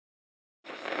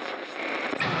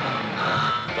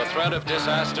threat of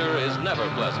disaster is never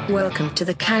pleasant. Welcome to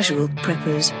the Casual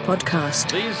Preppers podcast.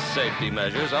 These safety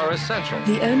measures are essential.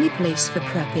 The only place for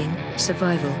prepping,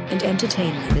 survival, and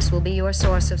entertainment. This will be your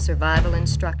source of survival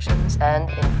instructions and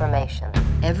information.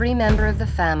 Every member of the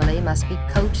family must be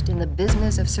coached in the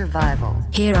business of survival.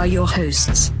 Here are your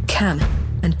hosts, Cam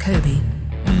and Kobe.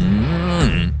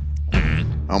 I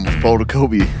almost pulled a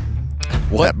Kobe.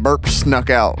 What? That burp snuck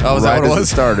out. Oh, is that right what it as was?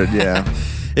 Started, yeah.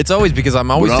 It's always because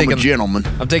I'm always But I'm taking a gentleman.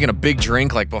 I'm taking a big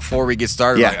drink like before we get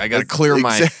started. Yeah, Like, I got to clear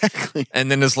exactly. and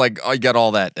then it's like you got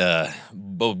all that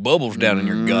bubbles down in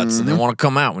your guts, and they want to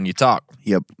come out when you talk.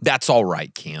 Yep. That's all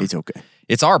right, Cam. It's okay.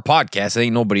 It's our podcast. It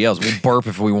ain't nobody else. We'll burp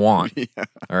if we want. Yeah.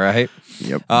 All right.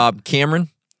 Yep. Cameron,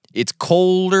 it's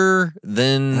colder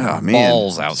than Oh, man.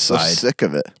 balls So outside. sick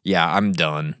of it. Yeah, I'm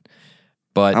done.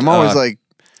 But I'm always like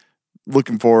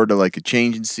looking forward to like a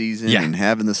change in season Yeah. and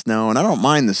having the snow. And I don't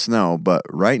mind the snow, but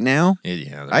right now,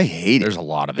 yeah, I hate it. There's a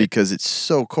lot of it. Because it's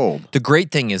so cold. The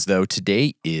great thing is, though,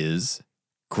 today is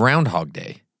Groundhog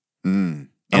Day. Mm.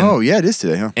 And- Oh, yeah, it is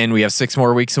today, huh? And we have 6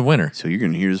 more weeks of winter. So you're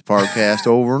going to hear this podcast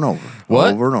over and over.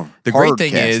 What? Over and over. The great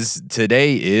thing Hardcast. is,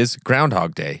 today is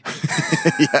Groundhog Day.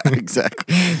 Yeah,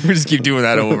 exactly. We just keep doing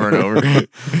that over and over.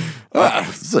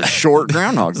 This is a short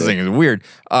Groundhog This thing Day. is weird.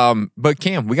 But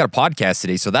Cam, we got a podcast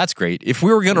today, so that's great. If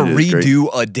we were going to It is great. redo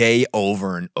a day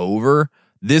over and over,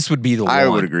 this would be the one. I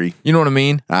would agree. You know what I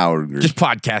mean? I would agree. Just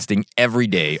podcasting every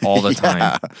day, all the time.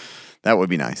 Yeah, that would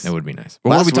be nice. That would be nice. But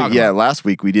what are we talking about? Last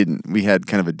week we didn't. We had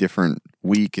kind of a different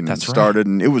week and That's right. started,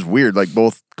 and it was weird. Like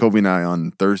both Kobe and I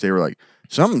on Thursday were like,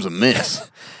 something's amiss.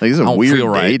 Like this is I a don't weird feel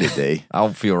right. day today. I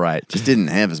don't feel right. Just didn't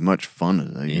have as much fun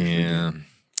as I usually do. Yeah.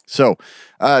 So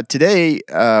today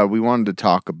we wanted to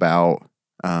talk about.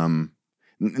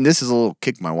 And this is a little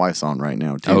kick my wife's on right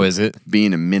now too. Oh, is it?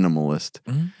 Being a minimalist,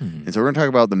 and so we're going to talk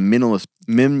about the minimalist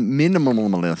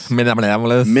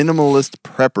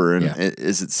prepper, and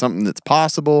is it something that's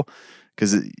possible?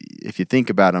 Because if you think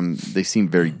about them, they seem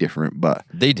very different. But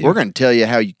They do. We're going to tell you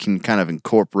how you can kind of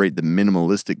incorporate the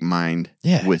minimalistic mind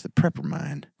with the prepper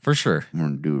mind. For sure. We're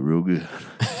going to do it real good.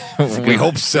 We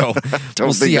hope so.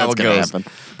 We'll see think how that's it gonna goes. happen.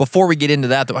 Before we get into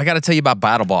that, though, I got to tell you about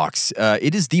BattleBox.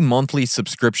 It is the monthly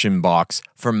subscription box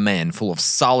for men, full of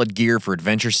solid gear for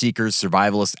adventure seekers,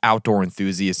 survivalists, outdoor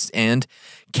enthusiasts, and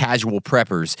casual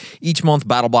preppers. Each month,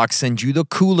 BattleBox sends you the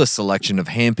coolest selection of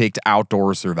handpicked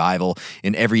outdoor survival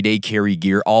and everyday carry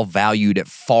gear, all valued at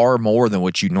far more than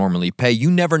what you normally pay. You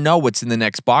never know what's in the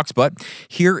next box, but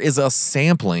here is a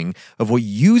sampling of what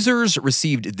users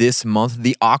received this month.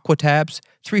 The AquaTabs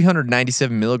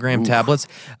 397 milligram tablets.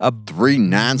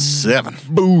 397.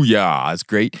 Booyah! That's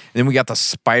great. And then we got the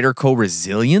Spyderco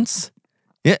Resilience.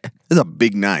 Yeah. It's a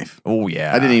big knife. Oh,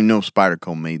 yeah. I didn't even know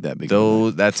Spyderco made that big.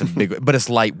 Though that's a big, but it's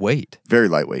lightweight. Very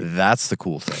lightweight. That's the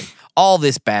cool thing. All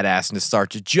this badassness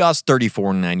starts at just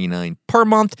 $34.99 per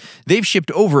month. They've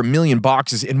shipped over 1 million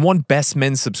boxes and one Best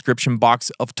Men's subscription box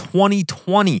of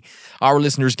 2020. Our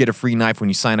listeners get a free knife when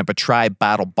you sign up at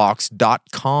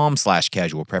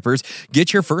trybattlebox.com/casualpreppers.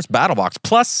 Get your first BattleBox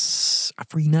plus a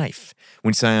free knife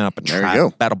when you sign up at There you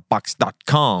go.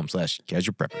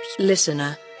 trybattlebox.com/casualpreppers.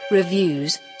 Listener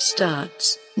reviews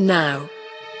starts now.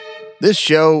 This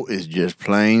show is just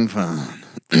plain fun.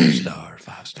 5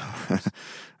 stars.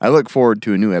 I look forward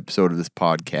to a new episode of this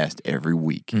podcast every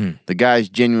week. The guys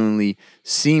genuinely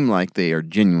seem like they are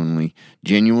genuinely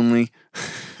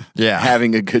Yeah.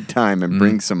 having a good time and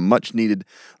bring some much needed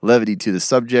levity to the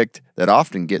subject that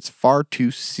often gets far too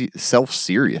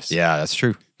self-serious. Yeah, that's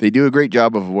true. They do a great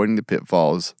job of avoiding the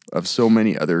pitfalls of so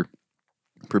many other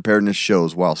preparedness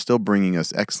shows while still bringing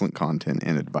us excellent content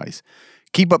and advice.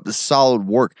 Keep up the solid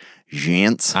work,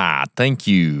 gents. Thank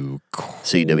you.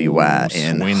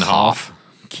 CWYN. Swinhoff.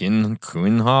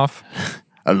 Quinhoff.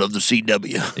 I love the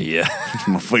CW. Yeah. It's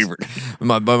my favorite.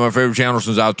 my favorite channel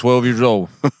since I was 12 years old.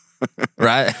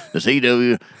 Right? The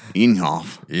CW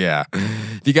Inhoff. Yeah.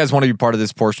 If you guys want to be part of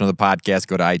this portion of the podcast,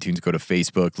 go to iTunes, go to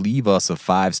Facebook, leave us a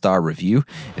 5-star review,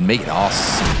 and make it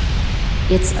awesome.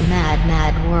 It's a mad,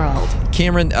 mad world.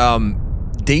 Cameron,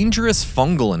 dangerous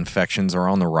fungal infections are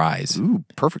on the rise. Ooh,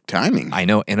 perfect timing. I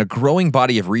know, and a growing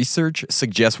body of research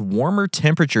suggests warmer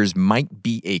temperatures might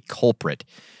be a culprit.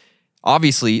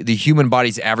 Obviously, the human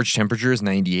body's average temperature is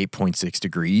 98.6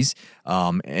 degrees,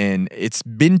 and it's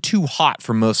been too hot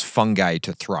for most fungi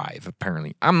to thrive,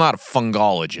 apparently. I'm not a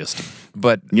fungologist,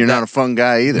 but... You're not a fun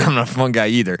guy either. I'm not a fungi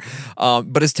either.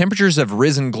 But as temperatures have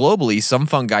risen globally, some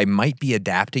fungi might be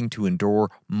adapting to endure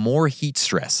more heat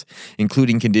stress,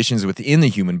 including conditions within the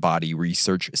human body.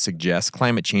 Research suggests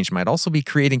climate change might also be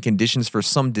creating conditions for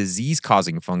some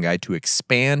disease-causing fungi to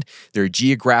expand their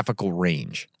geographical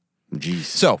range. Jeez.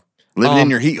 So, Living in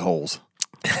your heat holes.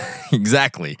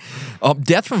 Exactly.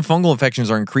 Death from fungal infections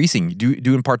are increasing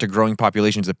due in part to growing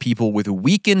populations of people with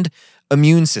weakened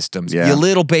immune systems. Yeah. You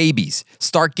little babies,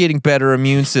 start getting better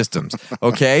immune systems,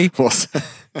 okay? Well,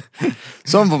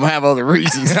 some of them have other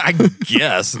reasons. I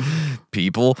guess,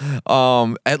 people.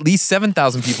 At least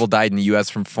 7,000 people died in the U.S.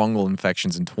 from fungal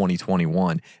infections in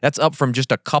 2021. That's up from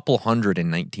just a couple hundred in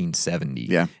 1970.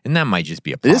 Yeah. And that might just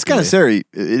be a It is kind of population.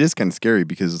 scary. It is kind of scary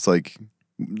because it's like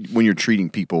when you're treating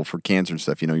people for cancer and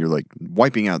stuff, you're like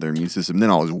wiping out their immune system.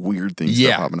 Then all these weird things start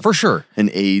Yeah, popping up. for sure.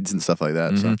 And AIDS and stuff like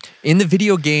that. So. In the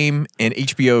video game and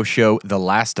HBO show The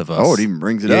Last of Us. Oh, it even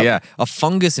brings it up. Yeah. A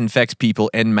fungus infects people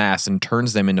en masse and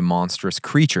turns them into monstrous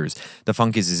creatures. The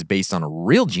fungus is based on a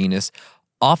real genus,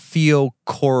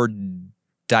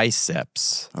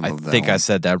 Ophiocordyceps. I love that think I one.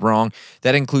 said that wrong.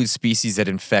 That includes species that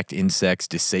infect insects,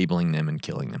 disabling them and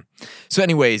killing them. So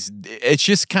anyways, it's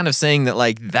just kind of saying that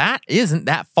like that isn't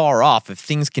that far off if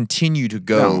things continue to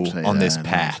go Don't say on this that,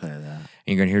 don't path. say that. And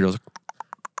you're going to hear those.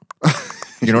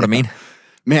 You know what I mean?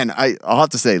 Man, I'll have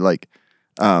to say, like,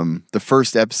 the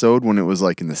first episode when it was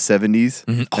like in the 70s,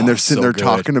 Oh, and they're sitting so there good.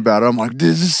 talking about it, I'm like,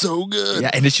 this is so good.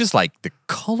 Yeah, and it's just like the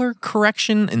color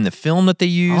correction in the film that they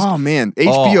use. Oh man,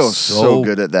 HBO is so so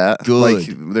good at that. good.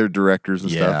 Like their directors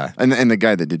and Yeah. stuff, and the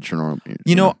guy that did Chernobyl.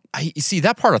 You know, I see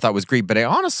that part I thought was great, but I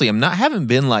honestly haven't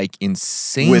been like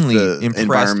insanely With the impressed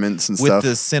environments and with stuff. the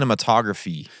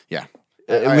cinematography. yeah,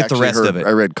 with the rest of it.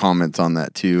 I read comments on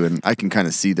that too, and I can kind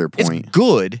of see their point. It's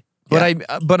good, but Yeah.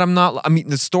 I'm not. I mean,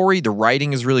 the story, the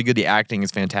writing is really good, the acting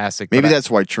is fantastic. Maybe but that's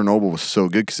why Chernobyl was so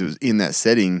good because it was in that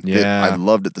setting. That Yeah. I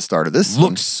loved at the start of this.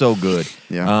 looks so good.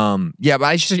 Yeah. Yeah, but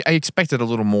I expected a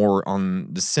little more on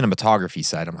the cinematography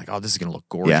side. I'm like, oh, this is gonna look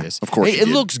gorgeous. of course It, you it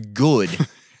did. looks good,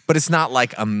 but it's not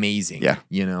like amazing. Yeah.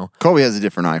 you know. Colby has a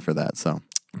different eye for that. So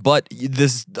But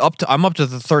I'm up to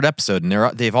the third episode, and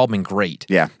they've all been great.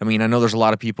 Yeah. I mean, I know there's a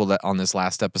lot of people that on this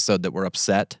last episode that were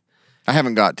upset. I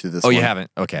haven't got to this. Oh, one. you haven't?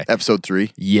 Okay. Episode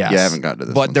 3. Yes. Yeah, I haven't got to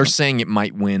this. But one, they're so. saying it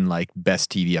might win like best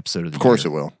TV episode of the year. Of course it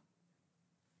will.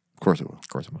 Of course it will. Of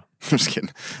course it will. I'm just kidding.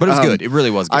 But it was good. It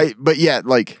really was good. But yeah,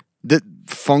 like the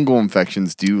fungal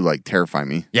infections do like terrify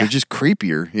me. Yeah. They're just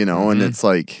creepier, and it's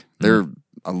like they're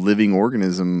a living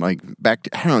organism. Like back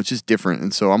to, I don't know, it's just different.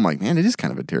 And so I'm like, man, it is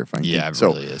kind of a terrifying Yeah, thing. it So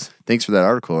really is. thanks for that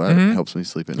article. That helps me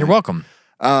sleep at You're night. welcome.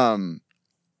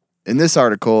 In this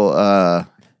article,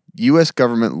 U.S.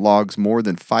 government logs more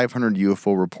than 500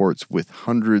 UFO reports with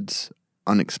hundreds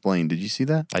unexplained. Did you see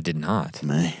that? I did not.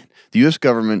 Man. The U.S.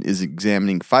 government is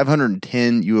examining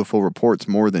 510 UFO reports,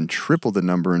 more than triple the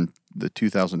number in the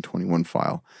 2021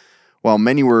 file. While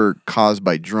many were caused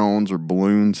by drones or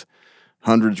balloons,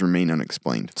 hundreds remain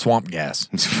unexplained. Swamp gas.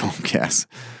 Swamp gas.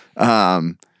 A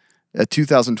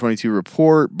 2022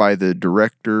 report by the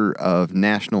Director of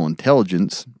National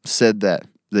Intelligence said that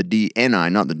the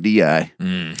DNI, not the DI,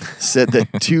 said that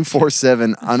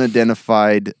 247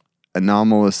 unidentified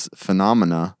anomalous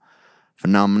phenomena,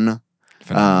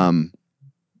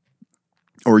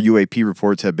 or UAP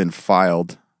reports have been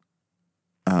filed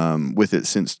with it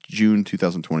since June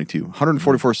 2022.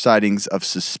 144 sightings of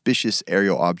suspicious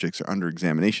aerial objects are under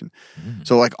examination.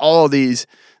 So like all of these,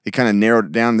 they kind of narrowed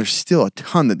it down. There's still a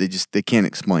ton that they can't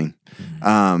explain.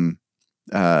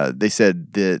 They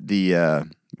said that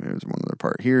there's one other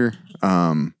part here.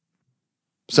 Some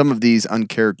of these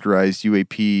uncharacterized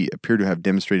UAP appear to have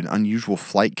demonstrated unusual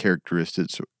flight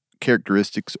characteristics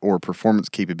or performance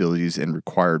capabilities and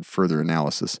required further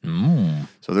analysis.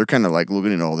 So they're kind of like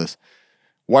looking at all this.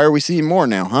 Why are we seeing more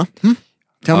now, huh?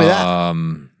 Tell me that.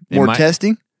 More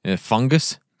testing?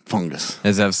 Fungus? Fungus.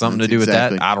 Does that have something That's to do with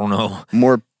exactly. that? I don't know.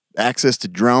 More access to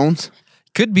drones?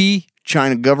 Could be.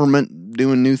 China government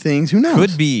doing new things? Who knows?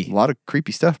 Could be. A lot of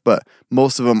creepy stuff, but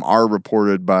most of them are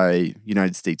reported by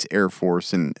United States Air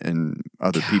Force and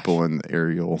other people in the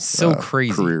aerial So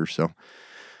crazy. career. So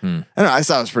I don't know, I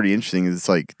thought it was pretty interesting. It's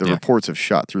like the reports have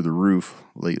shot through the roof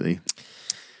lately.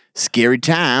 Scary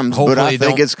times, but I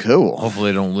think it's cool.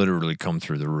 Hopefully, they don't literally come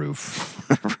through the roof.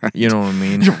 You know what I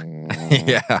mean?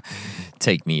 Yeah.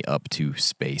 Take me up to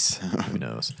space. Who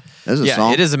knows? There's a Yeah,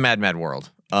 song. it is a mad, mad world.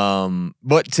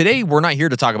 But today we're not here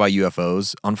to talk about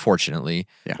UFOs, unfortunately.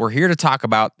 Yeah. We're here to talk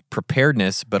about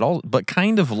preparedness, but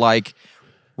kind of like,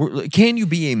 can you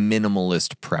be a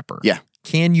minimalist prepper? Yeah.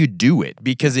 can you do it?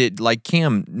 Because it, like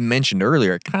Cam mentioned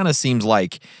earlier, it kind of seems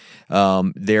like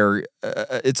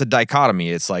it's a dichotomy.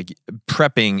 It's like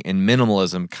prepping and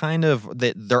minimalism kind of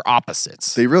they're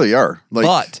opposites. They really are. Like,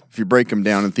 But- if you break them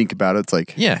down and think about it, it's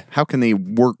like, Yeah. how can they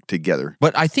work together?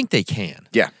 But I think they can.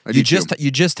 Yeah, I do too.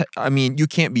 I mean, you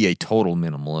can't be a total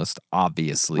minimalist,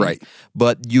 obviously. Right.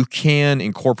 But you can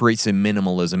incorporate some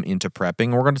minimalism into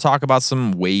prepping. We're going to talk about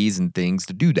some ways and things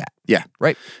to do that. Yeah.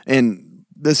 Right. And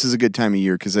this is a good time of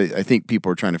year because I think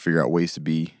people are trying to figure out ways to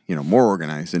be, more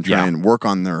organized and try Yeah. and work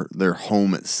on their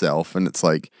home itself. And it's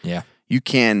like, Yeah. you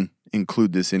can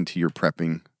include this into your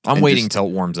prepping. I'm and waiting just- till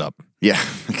it warms up. Yeah,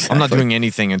 exactly. I'm not doing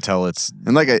anything until it's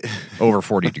And like over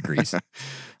 40 degrees.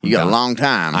 you got a done. long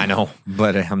time. I know,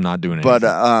 but I'm not doing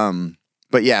anything.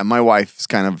 But yeah, my wife's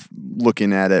kind of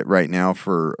looking at it right now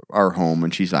for our home,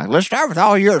 and she's like, "Let's start with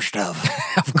all your stuff."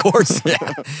 Of course, yeah.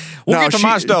 We'll No, get to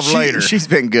my stuff later. She's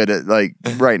been good at like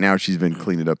right now. She's been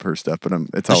cleaning up her stuff, but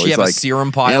it's Does always she have like a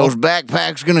serum pile? Those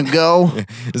backpacks gonna go?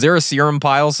 Is there a serum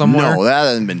pile somewhere? No, that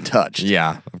hasn't been touched.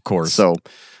 Yeah, of course. So,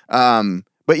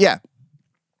 but yeah,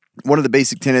 one of the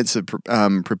basic tenets of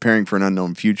preparing for an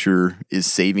unknown future is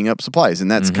saving up supplies,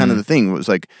 and that's kind of the thing. It was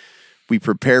like we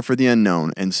prepare for the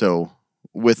unknown, and so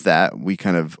with that, we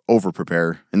kind of over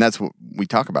prepare, and that's what we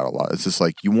talk about a lot. It's just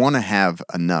like you want to have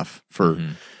enough for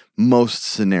most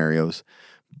scenarios,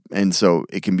 and so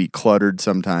it can be cluttered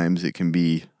sometimes. It can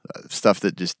be stuff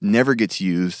that just never gets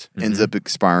used, ends up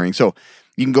expiring. So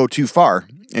you can go too far,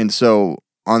 and so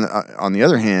on the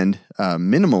other hand,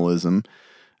 minimalism,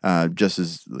 just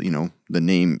as the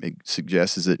name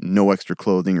suggests, is that no extra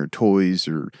clothing or toys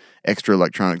or extra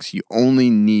electronics. You only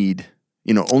need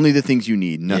only the things you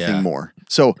need, nothing Yeah. more.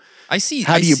 So I see.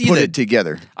 how do you put it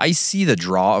together? I see the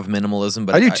draw of minimalism,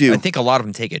 but I do too. I think a lot of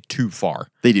them take it too far.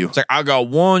 They do. It's like I got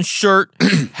one shirt,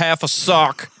 half a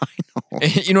sock. I know.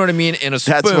 You know what I mean? And a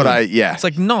spoon. That's what yeah. It's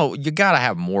like no, you got to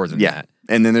have more than Yeah. that.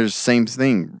 And then there's the same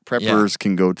thing. Preppers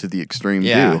can go to the extreme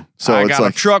Yeah. too. So I it's got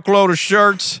like a truckload of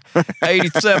shirts,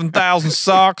 87,000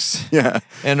 socks, yeah.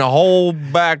 and a whole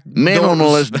back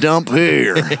Minimalist dump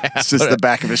here. It's just the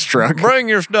back of his truck. Bring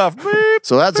your stuff. Beep.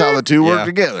 So that's how the two work Yeah.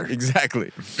 together.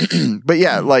 Exactly. But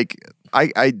yeah, like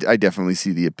I definitely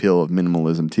see the appeal of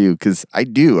minimalism too, because I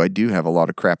do have a lot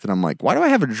of crap that I'm like, why do I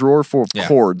have a drawer full of Yeah.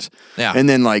 cords? Yeah. And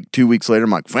then like 2 weeks later, I'm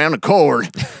like, found a cord.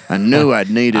 I knew I'd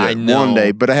need I it know. one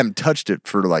day, but I haven't touched it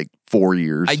for like 4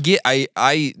 years.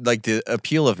 I like the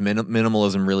appeal of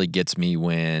minimalism really gets me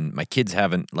when my kids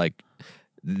haven't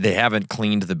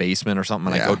cleaned the basement or something,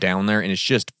 and I Yeah. go down there and it's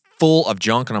just full of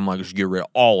junk, and I'm like, just get rid of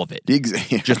all of it.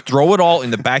 Exactly. Just throw it all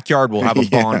in the backyard. We'll have a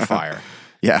Yeah. bonfire.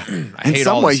 Yeah. I In hate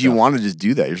some all this ways, you stuff. want to just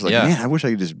do that. You're just like, Yeah. man, I wish I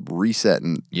could just reset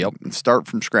and, Yep. and start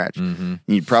from scratch. And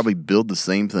you'd probably build the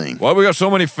same thing. Well, we got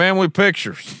so many family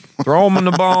pictures. Throw them in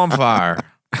the bonfire.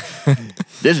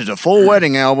 This is a full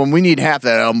wedding album. We need half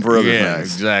that album for other Yeah,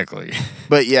 things. exactly.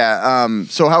 But yeah,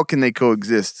 so how can they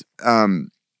coexist?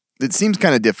 It seems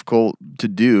kind of difficult to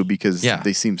do because Yeah.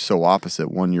 they seem so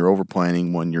opposite. One, you're over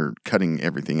planning. One, you're cutting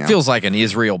everything out. Feels like an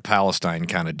Israel-Palestine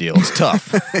kind of deal. It's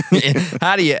tough.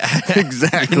 How do you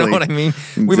Exactly. You know what I mean?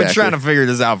 We've been Exactly. trying to figure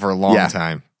this out for a long Yeah.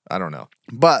 time. I don't know.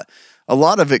 But a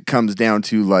lot of it comes down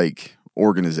to like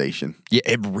organization. Yeah,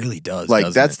 it really does. Like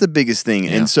doesn't that's it? the biggest thing.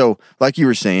 Yeah. And so, like you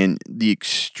were saying, the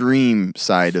extreme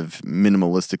side of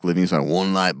minimalistic living is like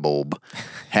one light bulb,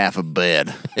 half a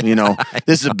bed.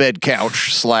 This is a bed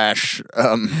couch slash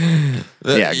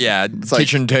yeah, it's like-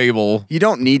 kitchen table. You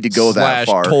don't need to go that slash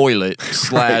far. toilet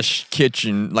slash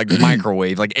kitchen, like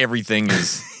microwave, like everything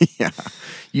is. Yeah.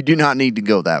 You do not need to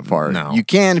go that far. No. You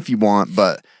can if you want,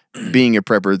 but being a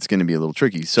prepper, it's going to be a little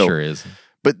tricky. So, Sure is.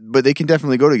 But they can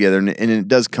definitely go together, and it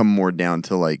does come more down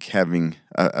to like having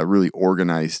a really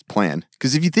organized plan.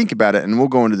 Because if you think about it, and we'll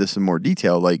go into this in more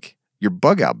detail, like your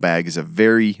bug out bag is a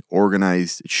very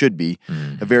organized, it should be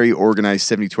a very organized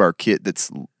 72-hour kit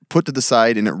that's put to the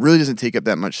side, and it really doesn't take up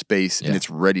that much space, and Yeah. it's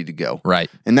ready to go. Right.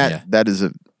 And Yeah. that is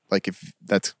if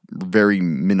that's very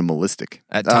minimalistic.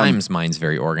 At times, mine's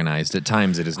very organized. At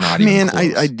times, it is not even Man,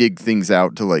 close. I dig things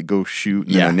out to like go shoot,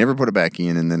 and then Yeah. I never put it back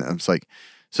in, and then I'm just like,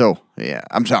 so yeah,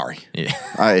 I'm sorry. Yeah.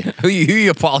 Who who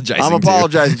you apologizing I'm to?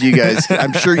 apologizing to you guys.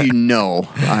 I'm sure you know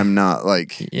I'm not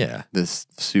like Yeah. this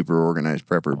super organized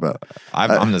prepper, but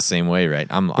I'm the same way, right?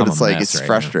 I'm it's a like mess it's right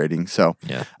frustrating. So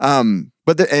now. Yeah.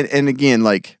 but and again,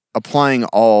 like applying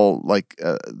all like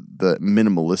the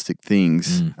minimalistic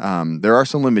things, there are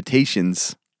some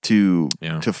limitations to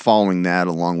Yeah. following that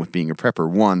along with being a prepper.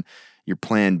 One, your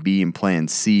plan B and plan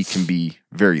C can be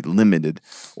very limited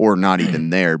or not even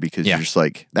there because Yeah. you're just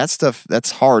like, that stuff,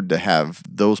 that's hard to have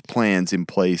those plans in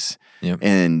place Yep.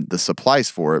 and the supplies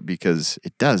for it because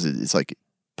it's like, it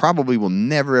probably will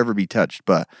never ever be touched,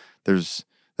 but that's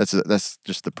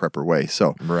just the prepper way.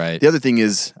 So Right. the other thing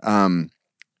is,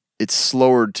 it's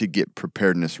slower to get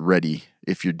preparedness ready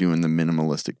if you're doing the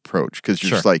minimalistic approach because you're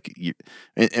Sure. just like,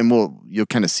 you'll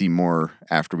kind of see more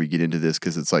after we get into this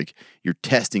because it's like you're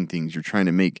testing things. You're trying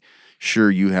to make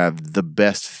sure you have the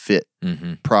best fit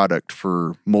product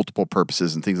for multiple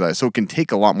purposes and things like that. So it can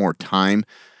take a lot more time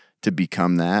to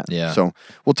become that. Yeah. So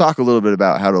we'll talk a little bit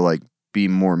about how to like be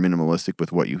more minimalistic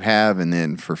with what you have and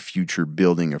then for future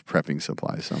building of prepping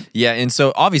supplies. So Yeah, and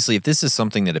so obviously if this is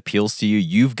something that appeals to you,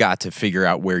 you've got to figure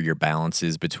out where your balance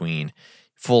is between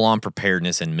full-on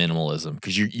preparedness and minimalism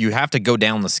because you have to go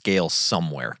down the scale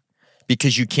somewhere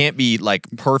because you can't be like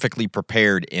perfectly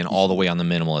prepared and all the way on the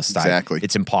minimalist side. Exactly.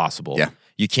 It's impossible. Yeah.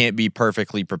 You can't be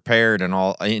perfectly prepared and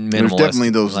all in there's minimalist. definitely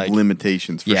those like,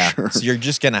 limitations for sure. So you're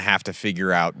just going to have to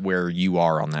figure out where you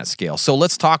are on that scale. So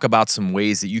let's talk about some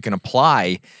ways that you can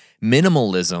apply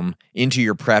minimalism into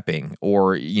your prepping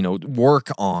or, work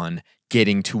on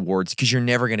getting towards, because you're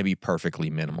never going to be perfectly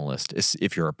minimalist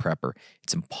if you're a prepper.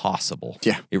 It's impossible.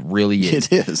 Yeah. It really is.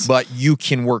 It is. But you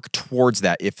can work towards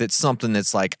that if it's something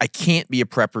that's like, I can't be a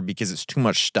prepper because it's too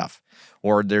much stuff.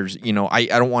 Or there's, I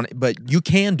don't want it, but you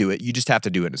can do it. You just have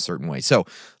to do it in a certain way. So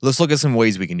let's look at some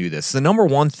ways we can do this. The number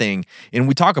one thing, and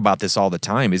we talk about this all the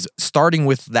time, is starting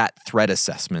with that threat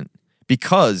assessment.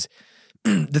 Because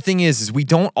the thing is we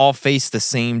don't all face the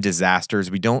same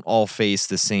disasters. We don't all face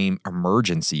the same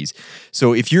emergencies.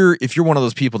 So if you're one of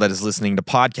those people that is listening to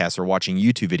podcasts or watching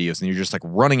YouTube videos and you're just like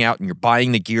running out and you're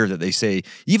buying the gear that they say,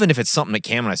 even if it's something that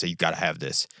Cam and I say, you got to have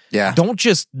this. Yeah. Don't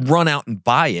just run out and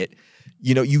buy it.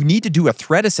 You need to do a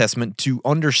threat assessment to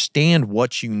understand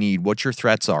what you need, what your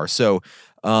threats are. So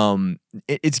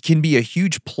it can be a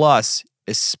huge plus,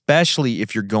 especially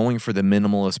if you're going for the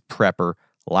minimalist prepper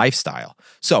lifestyle.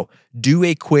 So do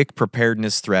a quick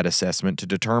preparedness threat assessment to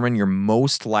determine your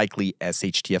most likely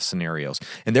SHTF scenarios.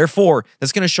 And therefore,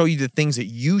 that's going to show you the things that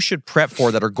you should prep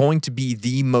for that are going to be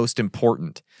the most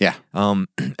important. Yeah. And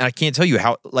I can't tell you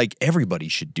how, like, everybody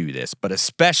should do this, but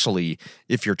especially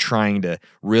if you're trying to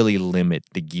really limit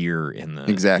the gear in the,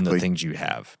 in the things you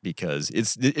have, because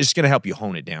it's going to help you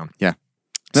hone it down. Yeah.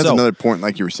 That's another point,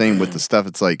 like you were saying with the stuff,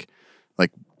 it's like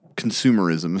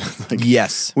consumerism. Like,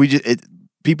 yes.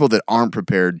 People that aren't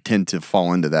prepared tend to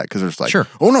fall into that because there's like, Sure.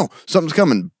 oh no, something's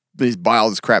coming. They buy all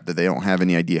this crap that they don't have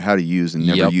any idea how to use and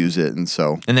never use it. And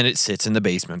so. And then it sits in the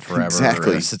basement forever.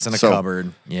 Exactly. Or it sits in a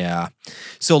cupboard. Yeah.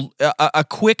 So a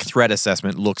quick threat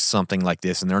assessment looks something like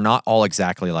this, and they're not all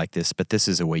exactly like this, but this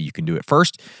is a way you can do it.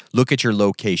 First, look at your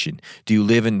location. Do you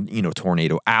live in,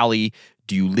 Tornado Alley?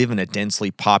 Do you live in a densely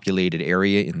populated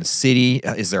area in the city?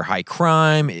 Is there high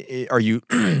crime? Are you,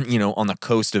 on the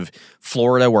coast of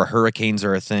Florida where hurricanes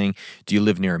are a thing? Do you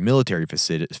live near a military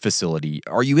facility?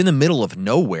 Are you in the middle of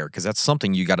nowhere? Because that's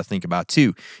something you got to think about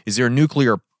too. Is there a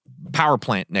nuclear power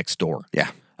plant next door?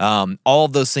 Yeah. All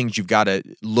of those things you've got to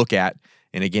look at.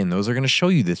 And again, those are going to show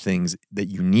you the things that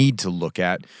you need to look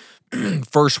at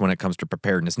first when it comes to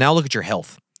preparedness. Now look at your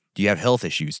health. Do you have health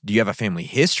issues? Do you have a family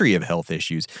history of health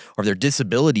issues? Are there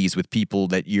disabilities with people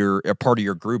that you're a part of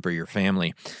your group or your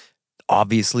family?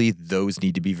 Obviously, those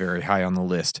need to be very high on the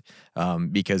list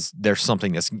because there's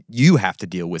something that you have to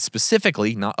deal with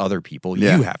specifically, not other people.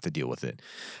 Yeah. You have to deal with it.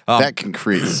 That can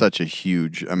create such a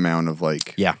huge amount of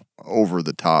over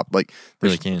the top. Like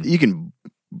Really can. You can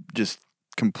just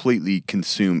completely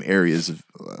consume areas of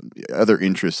other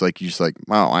interests. Like you're just like,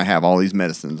 wow, I have all these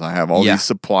medicines. I have all these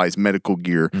supplies, medical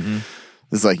gear.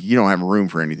 It's like you don't have room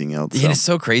for anything else. And it's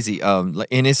so crazy. And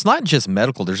it's not just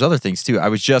medical. There's other things too.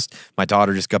 My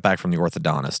daughter just got back from the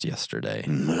orthodontist yesterday.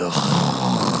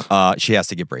 She has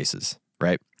to get braces,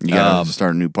 right? You gotta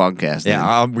start a new podcast.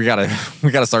 Yeah, we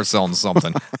gotta start selling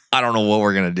something. I don't know what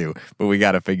we're gonna do, but we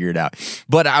gotta figure it out.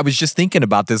 But I was just thinking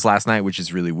about this last night, which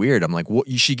is really weird. I'm like,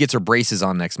 she gets her braces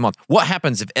on next month. What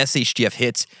happens if SHTF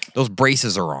hits? Those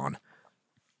braces are on.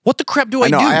 What the crap do I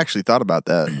do? I actually thought about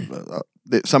that.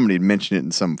 Somebody had mentioned it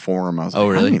in some forum. I was like,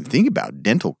 really? I didn't even think about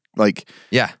dental,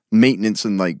 maintenance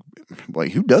and like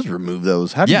who does remove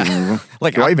those? How do you remove them?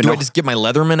 Like, do I even know? I just get my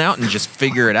Leatherman out and just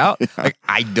figure it out? Like,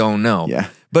 I don't know. Yeah.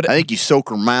 But I think you soak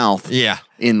her mouth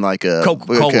in like a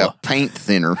Coca-Cola paint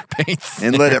thinner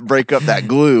and let it break up that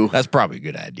glue. That's probably a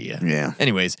good idea. Yeah.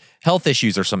 Anyways, health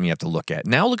issues are something you have to look at.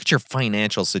 Now look at your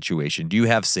financial situation. Do you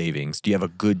have savings? Do you have a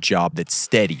good job that's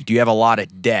steady? Do you have a lot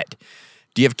of debt?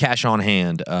 Do you have cash on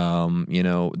hand?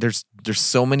 There's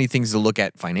so many things to look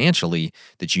at financially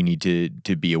that you need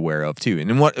to be aware of too. And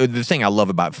then the thing I love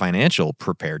about financial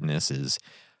preparedness is,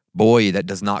 boy, that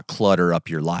does not clutter up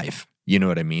your life. You know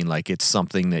what I mean? Like, it's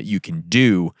something that you can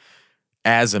do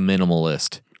as a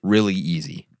minimalist really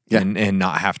easy. Yeah. And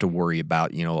not have to worry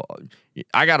about,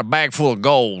 I got a bag full of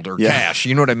gold or cash.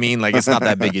 You know what I mean? Like, it's not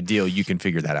that big a deal. You can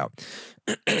figure that out.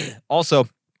 Also,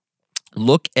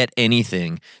 look at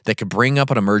anything that could bring up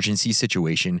an emergency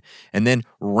situation and then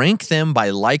rank them by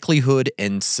likelihood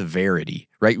and severity,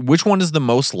 right? Which one is the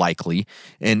most likely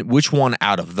and which one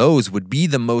out of those would be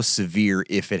the most severe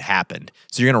if it happened?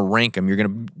 So you're going to rank them.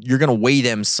 You're going to weigh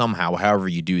them somehow, however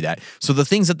you do that. So the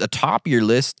things at the top of your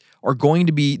list are going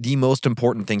to be the most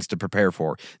important things to prepare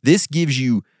for. This gives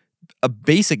you a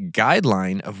basic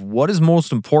guideline of what is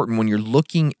most important when you're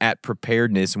looking at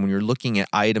preparedness and when you're looking at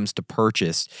items to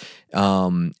purchase.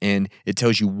 And it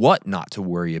tells you what not to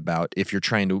worry about if you're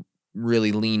trying to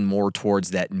really lean more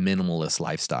towards that minimalist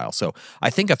lifestyle. So I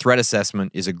think a threat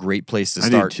assessment is a great place to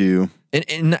start. I do too.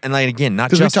 And like, again, not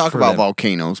because just we talk for about them.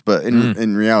 volcanoes, but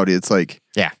in reality, it's like,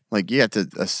 Yeah. like you have to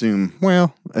assume,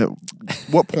 well, at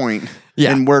what point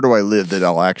Yeah. and where do I live that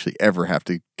I'll actually ever have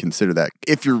to consider that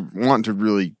if you're wanting to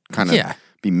really kind of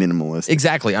be minimalist.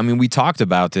 Exactly. I mean, we talked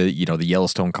about the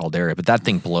Yellowstone caldera, but that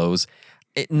thing blows.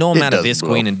 No amount of does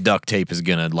Visqueen blow. and duct tape is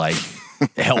gonna like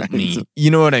help me.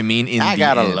 You know what I mean? I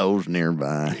got a end. Lowe's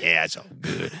nearby. Yeah, it's all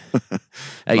good.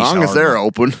 As long as they're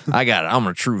open. I got it. I'm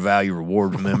a True Value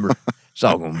Rewards member. It's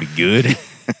all gonna be good.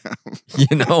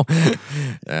 So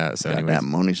Got anyway, that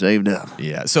money saved up.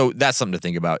 yeah. So that's something to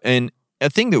think about. And a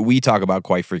thing that we talk about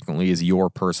quite frequently is your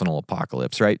personal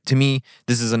apocalypse, right? To me,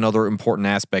 this is another important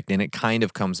aspect, and it kind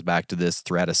of comes back to this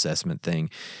threat assessment thing.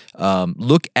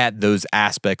 Look at those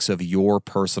aspects of your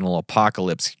personal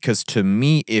apocalypse, because to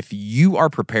me, if you are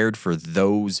prepared for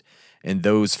those and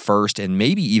those first, and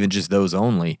maybe even just those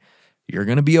only, you're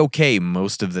going to be okay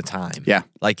most of the time. Yeah.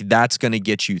 Like, that's going to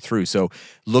get you through. So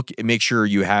make sure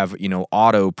you have,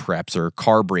 auto preps or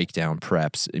car breakdown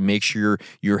preps. Make sure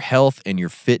your health and your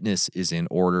fitness is in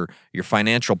order. Your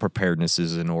financial preparedness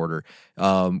is in order.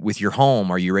 With your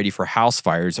home, are you ready for house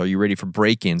fires? Are you ready for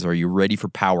break-ins? Are you ready for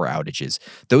power outages?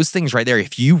 Those things right there,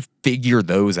 if you figure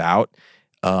those out,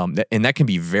 and that can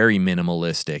be very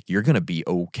minimalistic, you're going to be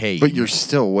okay. But you're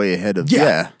still way ahead of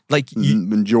like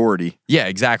majority. Yeah,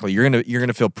 exactly. You're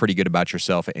gonna feel pretty good about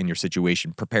yourself and your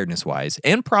situation, preparedness wise,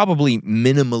 and probably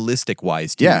minimalistic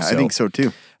wise too. Yeah, I think so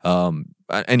too.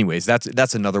 Anyways,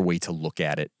 that's another way to look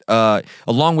at it.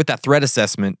 Along with that threat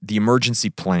assessment, the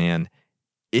emergency plan,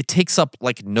 it takes up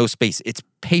like no space. It's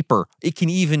paper. It can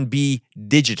even be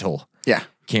digital. Yeah,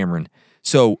 Cameron.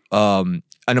 So,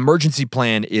 an emergency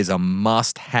plan is a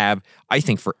must-have, I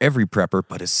think, for every prepper,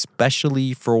 but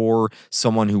especially for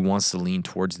someone who wants to lean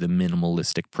towards the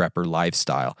minimalistic prepper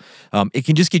lifestyle. It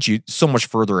can just get you so much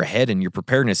further ahead in your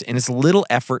preparedness, and it's little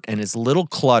effort and it's little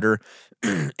clutter,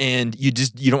 and you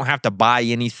don't have to buy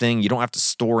anything, you don't have to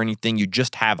store anything, you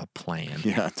just have a plan.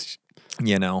 yeah. It's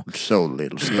So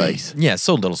little space. Yeah,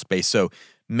 so little space. So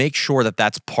make sure that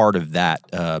that's part of that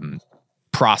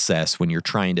process when you're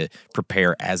trying to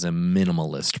prepare as a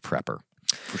minimalist prepper.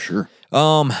 For sure.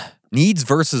 Needs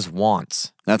versus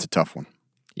wants. That's a tough one.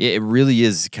 It really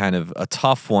is kind of a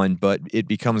tough one, but it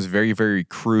becomes very, very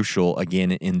crucial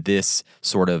again in this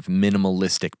sort of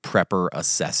minimalistic prepper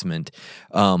assessment.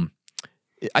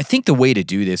 I think the way to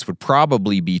do this would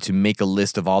probably be to make a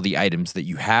list of all the items that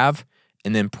you have,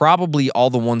 and then probably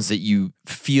all the ones that you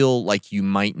feel like you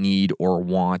might need or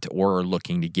want or are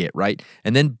looking to get, right?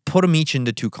 And then put them each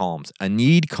into two columns, a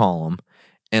need column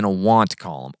and a want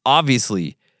column.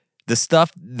 Obviously, the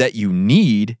stuff that you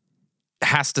need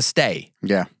has to stay.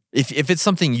 Yeah. If it's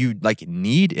something you like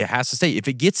need, it has to stay. If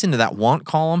it gets into that want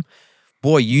column,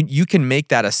 boy, you can make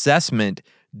that assessment,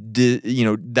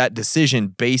 that decision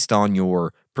based on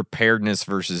your preparedness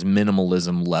versus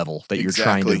minimalism level that you're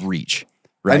trying to reach.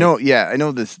 Right? I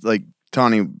know this, like,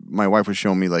 Tawny, my wife was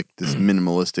showing me like this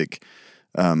minimalistic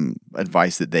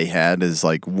advice that they had is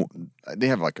like, they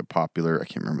have like a popular, I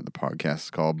can't remember what the podcast is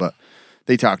called, but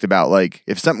they talked about like,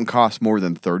 if something costs more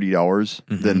than $30,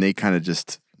 then they kind of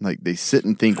just like, they sit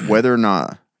and think whether or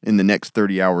not in the next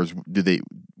 30 hours,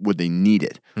 would they need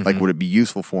it? Like, would it be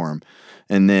useful for them?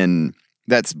 And then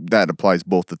that applies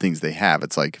both the things they have.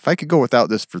 It's like, if I could go without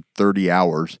this for 30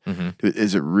 hours,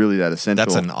 is it really that essential?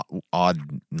 That's an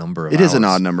odd number of It hours. is an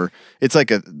odd number. It's like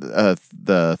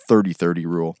the 30-30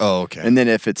 rule. Oh, okay. And then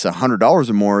if it's $100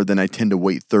 or more, then I tend to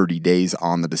wait 30 days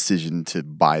on the decision to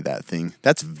buy that thing.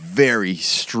 That's very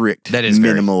strict That is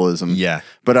minimalism. yeah.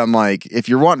 But I'm like, if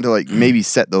you're wanting to like maybe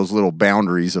set those little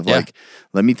boundaries of like,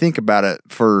 let me think about it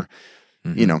for,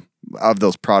 you know, of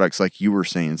those products, like you were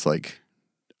saying, it's like,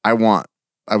 I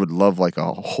would love like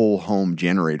a whole home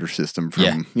generator system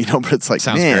from, you know, but it's like,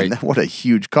 Sounds man, great. what a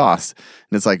huge cost.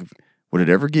 And it's like, would it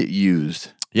ever get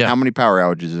used? Yeah. How many power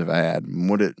outages have I had?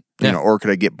 Would it, you Yeah. know, or could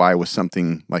I get by with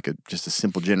something like just a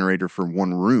simple generator for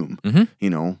one room? You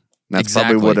know, that's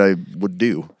probably what I would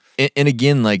do. And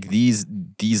again, like these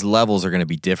levels are going to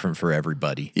be different for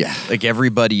everybody. Yeah. Like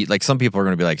everybody, like some people are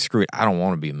going to be like, screw it, I don't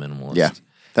want to be a minimalist. Yeah.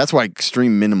 That's why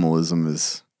extreme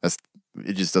minimalism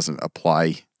it just doesn't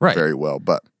apply very well,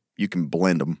 but you can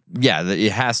blend them. Yeah,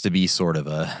 it has to be sort of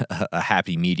a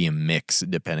happy medium mix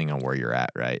depending on where you're at,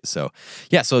 right? So,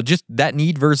 yeah, so just that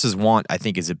need versus want, I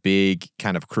think, is a big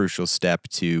kind of crucial step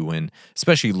to when,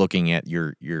 especially looking at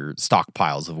your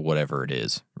stockpiles of whatever it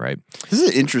is, right? This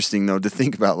is interesting, though, to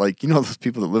think about, like, you know, those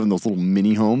people that live in those little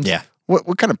mini homes? Yeah.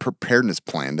 What kind of preparedness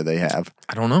plan do they have?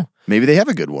 I don't know. Maybe they have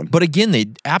a good one. But again, they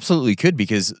absolutely could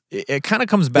because it kind of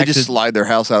comes back They just to slide their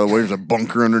house out of the way. There's a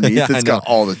bunker underneath. Yeah, I It's got know.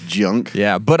 all the junk.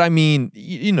 Yeah, but I mean,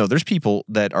 you know, there's people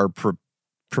that are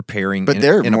preparing, But in,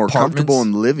 they're in more apartments. comfortable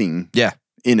in living Yeah,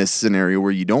 in a scenario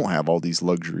where you don't have all these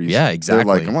luxuries. Yeah, They're exactly.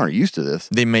 like, I'm already used to this.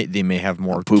 they may have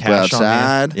more Poop cash outside. on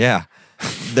hand. Yeah,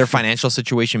 their financial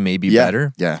situation may be Yeah,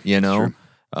 better. yeah, you know.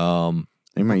 true.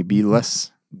 They might be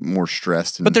more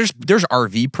stressed. And, But there's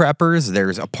RV preppers,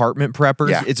 there's apartment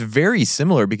preppers. Yeah. It's very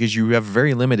similar because you have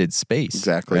very limited space.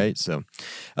 Exactly. Right. So,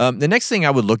 the next thing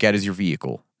I would look at is your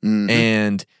vehicle,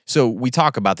 and so we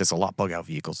talk about this a lot. Bug out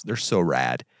vehicles, they're so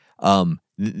rad.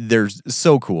 They're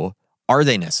so cool. Are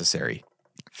they necessary?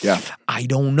 yeah. I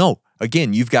don't know.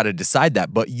 Again, you've got to decide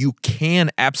that, but you can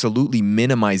absolutely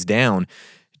minimize down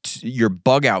your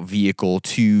bug out vehicle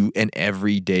to an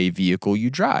everyday vehicle you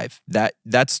drive.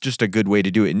 That's just a good way to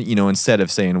do it. And, you know, instead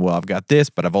of saying, well, I've got this,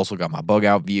 but I've also got my bug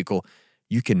out vehicle,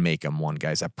 you can make them one,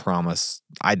 guys. I promise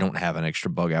I don't have an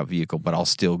extra bug out vehicle, but I'll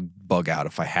still bug out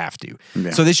if I have to. Yeah.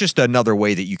 So there's just another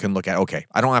way that you can look at, okay,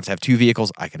 I don't have to have two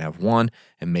vehicles. I can have one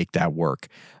and make that work.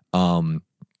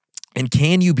 And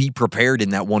can you be prepared in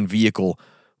that one vehicle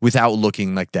without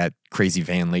looking like that crazy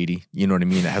van lady? You know what I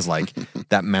mean? It has like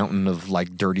that mountain of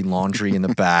like dirty laundry in the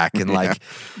back and like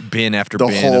bin after The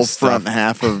bin whole of stuff. front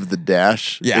half of the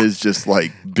dash Yeah. is just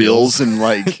like bills and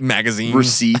like Magazines.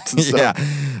 receipts and stuff.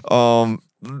 Yeah.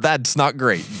 That's not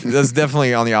great. That's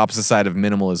definitely on the opposite side of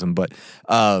minimalism. But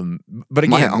again,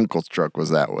 My uncle's truck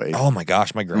was that way. oh my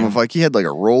gosh, my And grandma. if like he had like a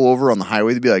rollover on the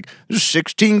highway, they'd be like, "There's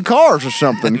 16 cars or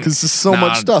something," because there's so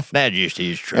much stuff. That just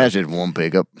is true. That's just one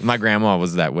pickup. My grandma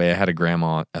was that way. I had a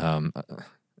grandma,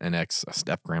 a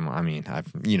step grandma. I mean,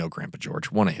 Grandpa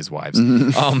George, one of his wives.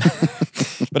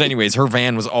 But anyways, her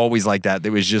van was always like that.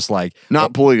 It was just like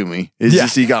Not polygamy. It's Yeah.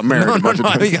 just he got married a bunch of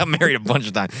times. He got married a bunch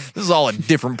of times. This is all at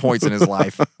different points in his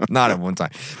life, not at one time.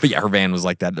 But yeah, her van was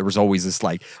like that. There was always this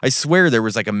like, I swear there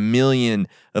was like 1 million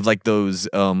of like those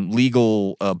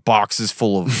legal boxes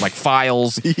full of like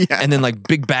files, and then like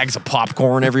big bags of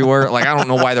popcorn everywhere. Like I don't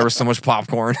know why there was so much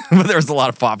popcorn, but there was a lot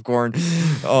of popcorn.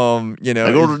 You know,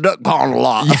 I go to the duck pond a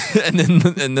lot. and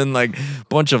then like a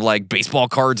bunch of like baseball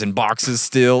cards and boxes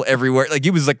still everywhere. Like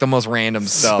it was like the most random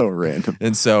stuff. So random.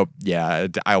 And so, yeah,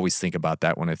 I always think about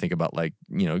that when I think about like,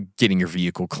 you know, getting your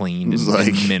vehicle cleaned and, Like-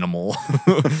 and minimal.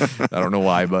 I don't know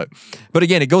why, but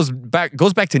again, it goes back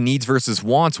to needs versus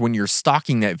wants when you're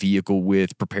stocking that vehicle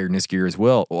with preparedness gear as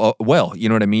well. Well, you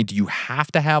know what I mean? Do you have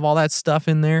to have all that stuff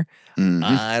in there?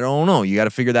 I don't know. You got to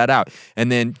figure that out. And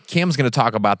then Cam's going to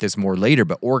talk about this more later,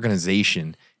 but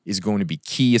organization is going to be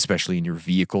key, especially in your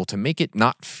vehicle, to make it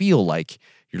not feel like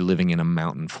you're living in a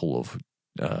mountain full of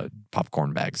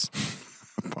popcorn bags.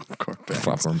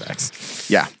 Popcorn bags.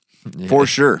 Yeah, for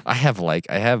sure. I have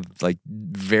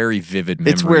very vivid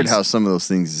memories. It's weird how some of those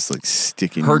things just like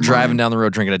stick in her your driving mind. down the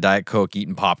road drinking a Diet Coke,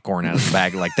 eating popcorn out of the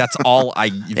bag. Like that's all I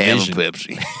And envisioned.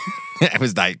 Pepsi. It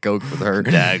was Diet Coke with her.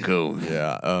 Diet Coke.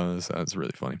 Yeah, so that's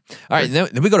really funny. All right, then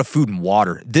we go to food and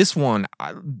water. This one,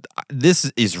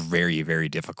 this is very, very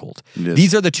difficult. It is.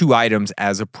 These are the two items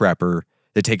as a prepper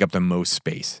that take up the most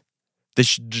space.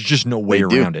 There's just no way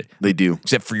around it. They do.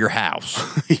 Except for your house.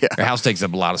 Yeah. Your house takes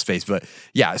up a lot of space. But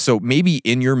yeah, so maybe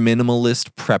in your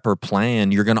minimalist prepper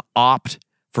plan, you're going to opt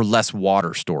for less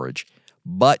water storage.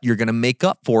 but you're going to make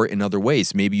up for it in other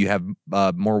ways. Maybe you have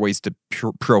more ways to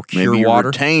procure Maybe you water.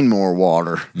 retain more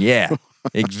water. Yeah,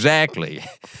 exactly.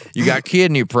 You got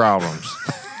kidney problems.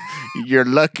 You're a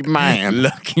lucky man.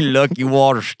 Lucky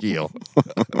water skill.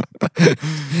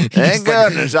 Thank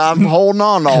goodness I'm holding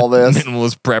on to all this.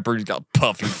 Minimalist prepper, he's got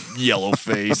puffy yellow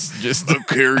face. Just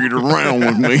Carry it around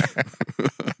with me.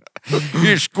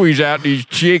 you squeeze out these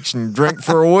chicks and drink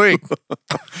for a week.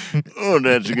 Oh,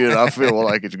 that's good. I feel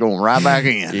like it's going right back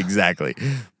in. Exactly.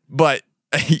 But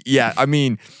yeah, I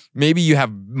mean, maybe you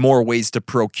have more ways to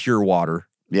procure water.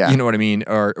 Yeah. You know what I mean?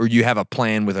 Or you have a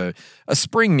plan with a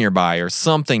spring nearby or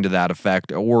something to that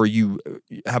effect, or you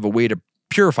have a way to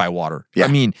purify water. Yeah. I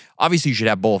mean, obviously you should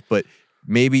have both, but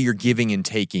maybe you're giving and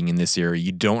taking in this area.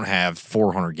 You don't have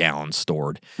 400 gallons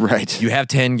stored. Right. You have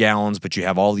 10 gallons, but you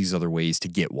have all these other ways to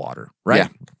get water, right?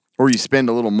 Yeah. Or you spend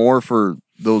a little more for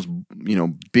those,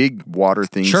 big water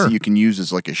things Sure. that you can use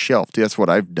as like a shelf. That's what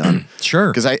I've done.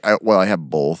 Sure. Because I have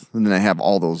both, and then I have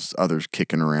all those others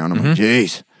kicking around. I'm like,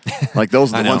 jeez. Like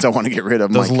those are I the know. ones I want to get rid of.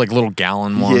 I'm Those like, little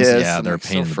gallon ones. Yes, Yeah, and they're a they're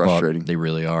pain so in the frustrating. butt. They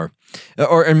really are.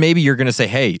 Or maybe you're going to say,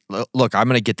 hey, look, I'm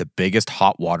going to get the biggest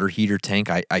hot water heater tank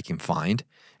I can find.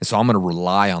 And so I'm going to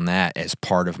rely on that as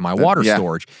part of my water yeah.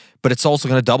 storage. But it's also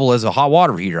going to double as a hot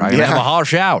water heater. I'm going to Yeah. have a hot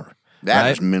shower. that right?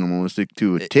 is minimalistic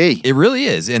to a T. It really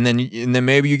is. And then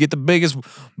maybe you get the biggest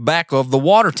back of the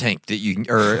water tank that you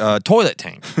or toilet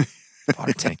tank.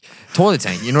 Water tank. Toilet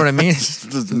tank. You know what I mean? This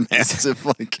is massive.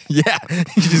 Like Yeah.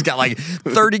 You just got like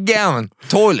 30-gallon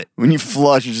toilet. when you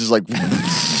flush, it's just like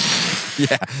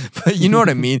Yeah, but you know what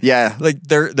I mean. Yeah. like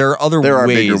there are other There are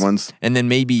ways. bigger ones. And then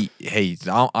maybe, hey,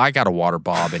 I got a water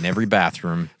bob in every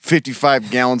bathroom. 55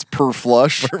 gallons per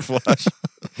flush. Flush.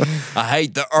 I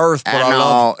hate the earth, but I know,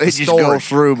 love it the just goes storage.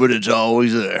 through, but it's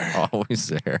always there. Always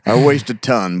there. I waste a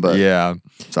ton, but Yeah.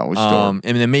 it's always stored.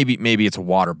 And then maybe it's a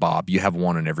water bob. You have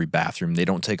one in every bathroom. They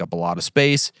don't take up a lot of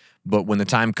space, but when the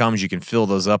time comes, you can fill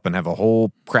those up and have a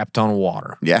whole crap ton of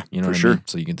water. Yeah, you know for what I sure. mean?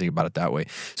 So you can think about it that way.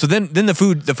 So then the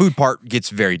food part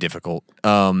gets very difficult.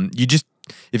 You just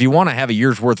if you want to have a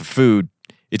year's worth of food,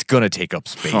 it's gonna take up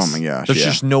space. Oh my gosh, There's yeah.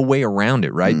 just no way around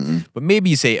it, right? But maybe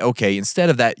you say, okay, instead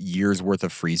of that year's worth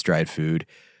of freeze dried food,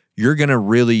 you're gonna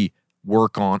really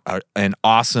work on an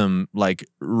awesome like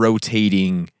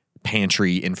rotating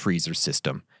pantry and freezer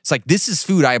system. It's like this is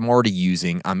food I'm already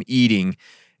using, I'm eating,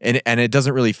 and it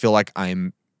doesn't really feel like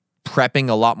I'm prepping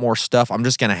a lot more stuff. I'm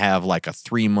just gonna have like a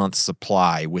 3-month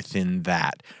supply within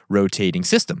that rotating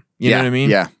system. You know what I mean?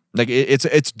 Yeah. Like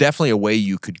it's definitely a way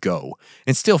you could go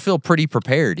and still feel pretty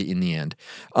prepared in the end.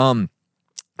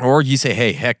 Or you say,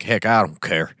 hey, heck, I don't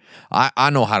care. I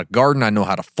know how to garden. I know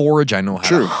how to forage. I know how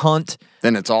True. to hunt.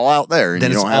 Then it's all out there. And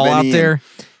Then you it's don't all have out any there.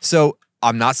 So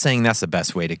I'm not saying that's the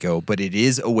best way to go, but it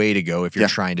is a way to go if you're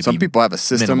trying to Some be people have a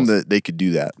system minimalist. that they could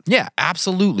do that. Yeah,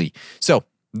 absolutely. So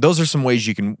those are some ways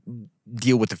you can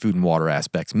deal with the food and water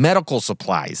aspects. Medical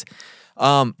supplies.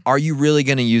 Are you really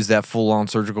going to use that full-on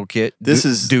surgical kit? This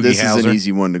is Doogie an Howser?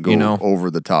 easy one to go You know?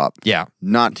 over the top. Yeah.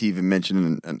 Not to even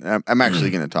mention, and I'm actually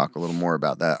going to talk a little more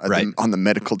about that Right. on the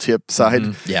medical tip side.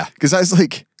 Yeah. Because I was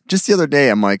like, just the other day,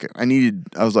 I'm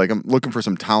looking for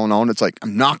some Tylenol, and it's like,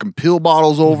 I'm knocking pill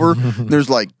bottles over. There's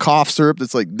like cough syrup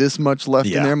that's like this much left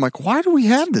Yeah. in there. I'm like, why do we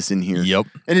have this in here? Yep.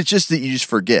 And it's just that you just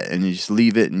forget and you just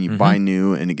leave it and you buy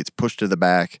new and it gets pushed to the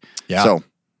back. Yeah. So,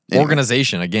 anyway.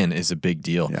 Organization, again, is a big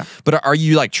deal. Yeah. But are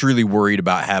you like truly worried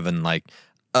about having like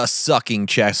a sucking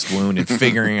chest wound and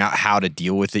figuring out how to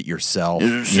deal with it yourself?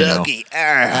 It's you know? sucky.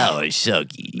 Oh, it's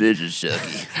sucky. This is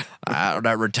sucky.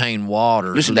 That retained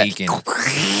water Listen to leaking.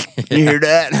 that. You hear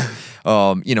that?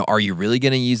 Are you really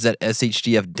going to use that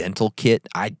SHDF dental kit?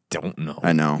 I don't know.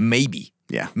 I know. Maybe.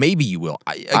 Yeah. Maybe you will.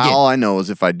 Again, All I know is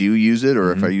if I do use it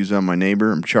or if I use it on my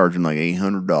neighbor, I'm charging like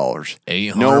 $800.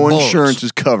 800 No bullets. insurance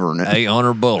is covering it.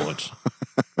 800 bullets.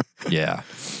 Yeah.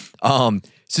 So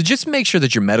just make sure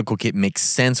that your medical kit makes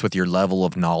sense with your level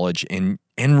of knowledge and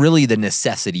really the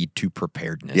necessity to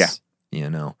preparedness. Yeah. You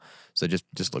know. So just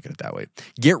look at it that way.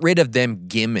 Get rid of them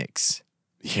gimmicks,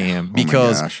 Cam, my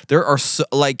because gosh. there are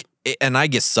and I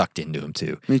get sucked into them too.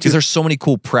 Me too. Because there's so many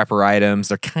cool prepper items.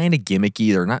 They're kind of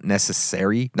gimmicky. They're not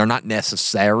necessary. They're not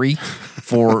necessary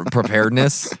for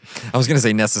preparedness. I was going to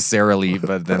say necessarily,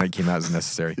 but then it came out as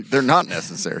necessary. They're not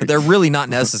necessary. They're really not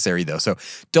necessary though. So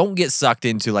don't get sucked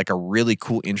into like a really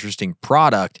cool, interesting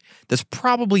product that's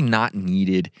probably not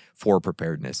needed for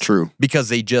preparedness. True. Because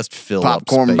they just fill up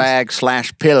Popcorn space.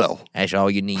 bag / pillow. That's all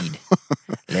you need.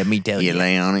 Let me tell You you.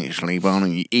 lay on it, you sleep on it,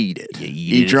 you eat it.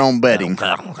 You Eat your own bedding.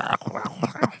 Where'd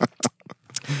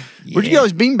you get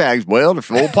those bean bags? Well, they're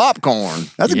full of popcorn.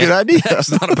 That's a good idea.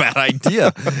 That's not a bad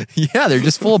idea. Yeah, they're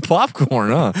just full of popcorn,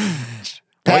 huh?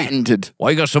 Patented.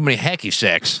 Why you got so many hacky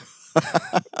sacks?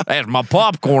 That's my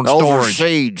popcorn Those are storage.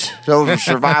 seeds. Those are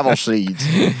survival seeds.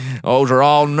 Those are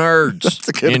all nerds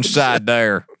a good inside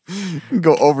there.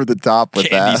 Go over the top with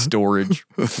Candy that. storage.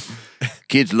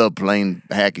 Kids love playing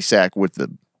hacky sack with the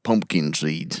pumpkin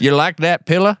seeds. You like that,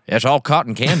 Pilla? That's all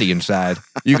cotton candy inside.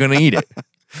 You can eat it.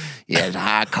 Yeah, it's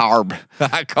high carb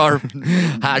High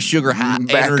carb, high sugar, high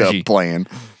backup energy, plan.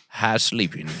 high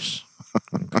sleepiness.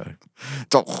 Okay.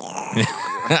 So,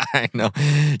 I know.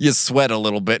 You sweat a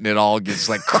little bit and it all gets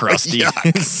like crusty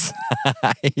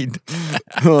inside.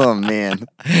 oh man,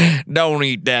 Don't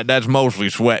eat that. That's mostly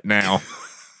sweat now.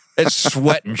 It's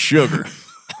sweat and sugar.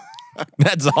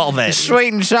 That's all that is.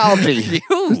 sweet and salty. Ew.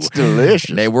 It's delicious.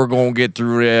 Today we're going to get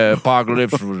through the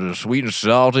apocalypse with the sweet and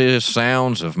salty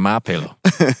sounds of my pillow.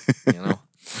 You know?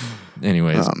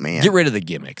 Anyways, Oh, man. get rid of the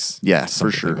gimmicks. Yeah, That's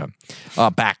for something to sure. think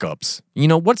about. Backups. You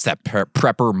know, what's that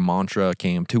prepper mantra?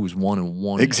 Cam 2 is 1 and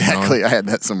 1 is Exactly. none. I had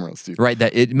that somewhere else too. Right,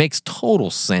 that it makes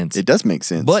total sense. It does make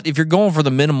sense. But if you're going for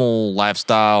the minimal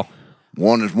lifestyle,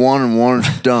 one is one and one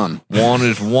is done. 1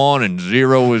 is 1 and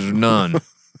 0 is none.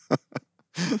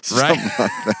 Right?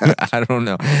 I don't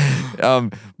know.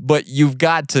 But you've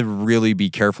got to really be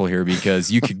careful here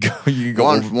because you could go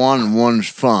One's one and one's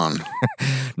fun.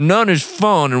 none is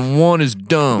fun and 1 is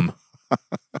dumb.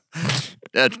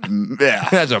 That's yeah.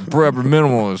 That's a prepper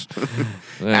minimalist.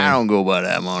 I don't go by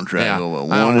that mantra. Yeah, I go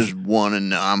by I one don't- is one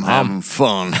and I'm having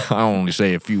fun. I only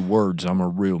say a few words. I'm a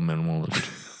real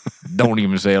minimalist. Don't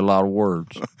even say a lot of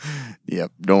words.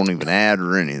 Yep. Don't even add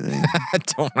or anything. I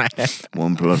don't have.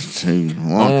 1 plus 2.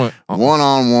 Only- One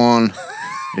on one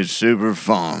is super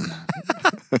fun.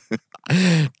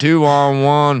 2 on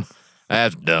 1.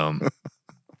 That's dumb.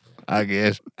 I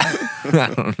guess.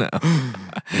 I don't know.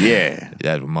 Yeah.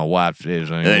 That's what my wife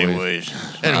says. Anyways,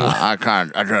 I try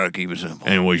to keep it simple.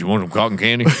 you want some cotton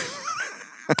candy?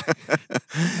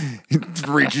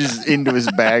 Reaches into his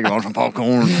bag on some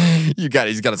popcorn. He's got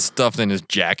it stuffed in his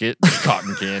jacket,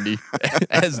 cotton candy,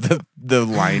 as the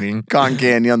lining. Cotton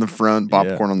candy on the front,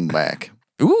 popcorn on the back.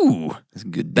 Ooh, That's a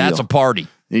good deal. that's a party.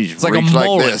 You just It's like a reach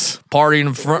mullet. this. Party in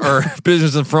the front, or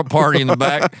business in the front, party in the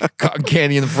back, cotton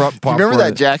candy in the front. You Popcorn. remember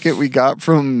that jacket we got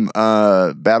from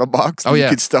Battle Box? Oh, You yeah.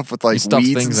 could stuff with like You stuff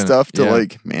weeds things and in it. stuff to Yeah.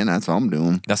 like, man, that's all I'm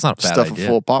doing. That's not a bad Stuff it idea.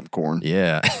 full of popcorn.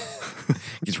 Yeah.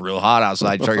 Gets real hot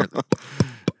outside. Try your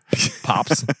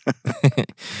pops.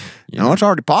 No, it's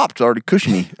already popped. It's already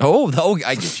cushiony. Oh,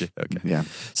 I get you. Okay. Yeah.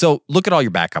 So look at all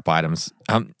your backup items.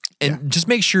 And just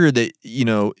make sure that,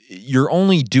 you're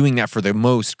only doing that for the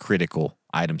most critical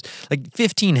items. Like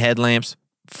 15 headlamps,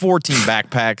 14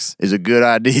 backpacks. Is a good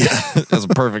idea. That's a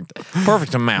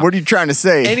perfect amount. What are you trying to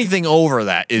say? Anything over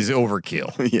that is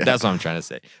overkill. Yeah. That's what I'm trying to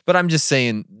say. But I'm just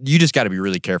saying, you just got to be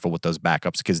really careful with those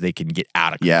backups because they can get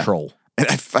out of Yeah. control. And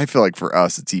I feel like for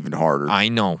us, it's even harder. I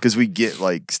know. Because we get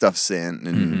like stuff sent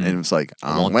and it's like,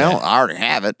 want well, that. I already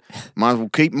have it. Might as well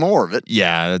keep more of it.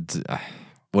 Yeah.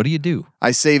 What do you do?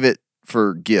 I save it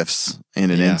for gifts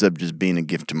and it Yeah. ends up just being a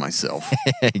gift to myself.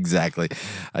 Exactly.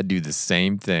 I do the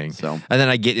same thing. So- and then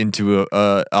I get into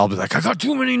I'll be like, I got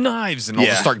too many knives, and I'll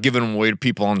Yeah. just start giving them away to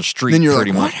people on the street. Then you're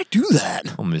pretty like, much. why'd I do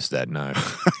that? I'll miss that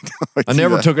knife. I I do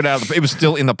never that. took it out of it was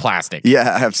still in the plastic.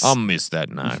 Yeah, I have. I'll miss that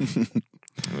knife.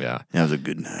 Yeah. That was a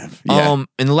good knife. Yeah.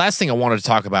 And the last thing I wanted to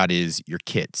talk about is your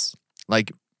kits.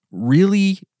 Like,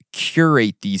 really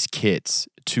curate these kits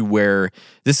to where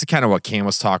this is kind of what Cam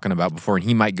was talking about before, and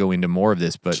he might go into more of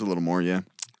this, Just a little more, yeah.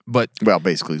 but Well,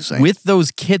 basically the same. with those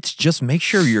kits, just make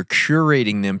sure you're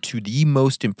curating them to the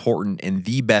most important and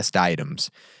the best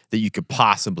items that you could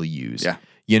possibly use. Yeah.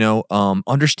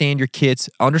 Understand your kits,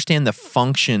 understand the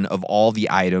function of all the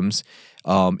items.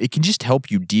 It can just help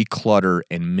you declutter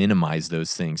and minimize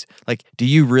those things. Like, do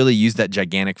you really use that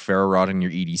gigantic ferro rod in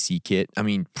your EDC kit? I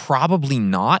mean, probably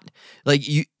not. Like,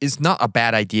 it's not a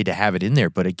bad idea to have it in there.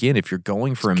 But again, if you're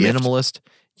going for a gift. minimalist,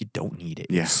 you don't need it.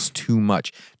 Yeah. It's too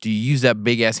much. Do you use that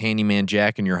big ass handyman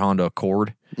jack in your Honda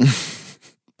Accord?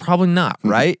 Probably not,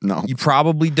 right? No. You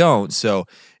probably don't. So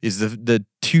is the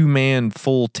 2-man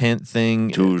full tent thing?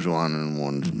 Two's one and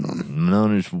one's none.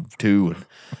 None is 2 and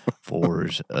 4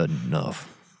 is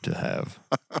enough to have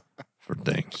for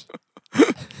things.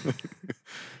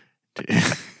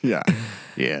 Yeah.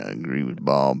 Yeah, I agree with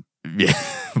Bob. Yeah.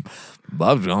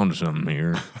 Bob's on to something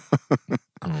here.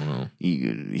 I don't know.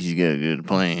 He's got a good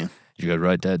plan. You got to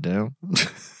write that down?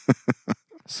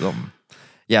 Something.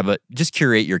 Yeah, but just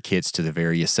curate your kits to the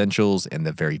very essentials and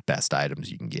the very best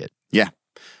items you can get. Yeah.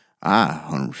 I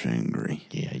 100% agree.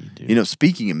 Yeah, you do.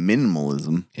 Speaking of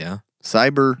minimalism, Yeah,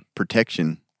 cyber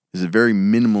protection is a very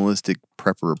minimalistic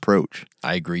prepper approach.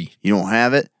 I agree. You don't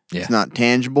have it. Yeah. It's not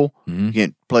tangible. Mhm. You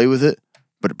can't play with it.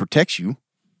 but it protects you.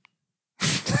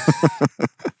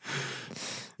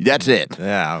 That's it.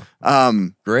 Yeah.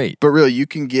 Great. But really, you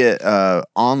can get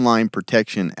online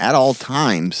protection at all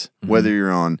times, whether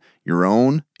you're on your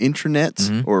own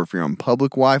intranets or if you're on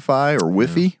public Wi-Fi or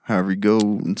Wi-Fi, however you go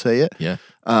and say it. Yeah.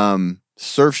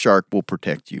 Surfshark will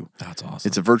protect you. That's awesome.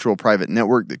 It's a virtual private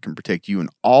network that can protect you and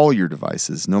all your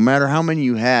devices. No matter how many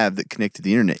you have that connect to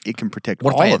the internet, it can protect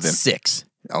What if all I had of them. 6?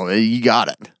 Oh, you got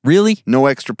it. Really? No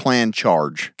extra plan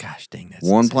charge. Gosh dang, that's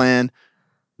One insane. plan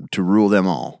to rule them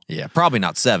all. Yeah, probably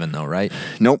not 7 though, right?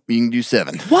 Nope, you can do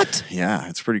 7. What? Yeah,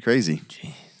 it's pretty crazy.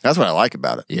 That's what I like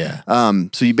about it. Yeah.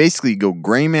 So you basically go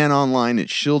Gray Man Online. It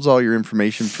shields all your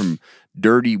information from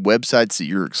dirty websites that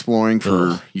you're exploring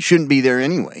for. You shouldn't be there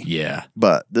anyway. Yeah.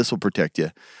 But this will protect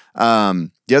you. The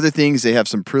other things, they have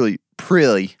some pretty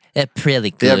Pretty they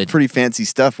have pretty fancy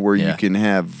stuff where you Yeah. can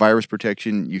have virus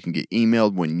protection. You can get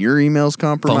emailed when your email's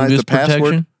compromised. Fungus The password.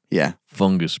 protection? Yeah.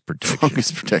 Fungus protection.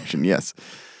 Fungus protection, yes.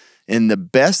 And the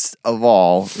best of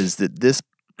all is that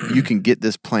you can get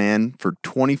this plan for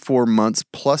 24 months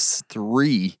plus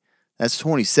 3. That's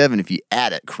 27 if you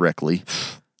add it correctly.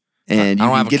 And I you don't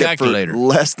can have a get it calculator. for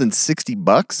less than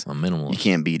 $60. I'm minimalist. You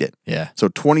can't beat it. Yeah. So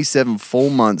 27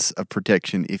 full months of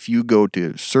protection if you go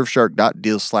to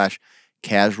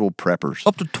surfshark.deal/casual preppers.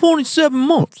 Up to 27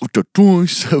 months. Up to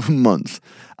 27 months.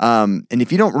 And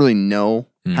if you don't really know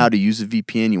how to use a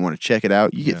VPN, you want to check it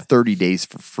out, you get 30 days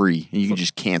for free, and you can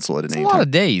just cancel it at It's any a lot time.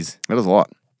 of days. That is a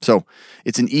lot. So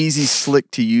it's an easy,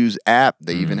 slick-to-use app.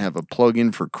 They even have a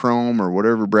plugin for Chrome or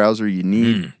whatever browser you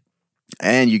need,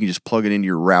 and you can just plug it into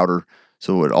your router,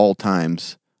 so at all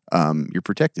times you're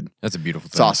protected. That's a beautiful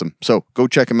thing. It's awesome. So go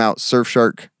check them out,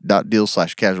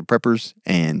 surfshark.deal/casual preppers,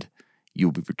 and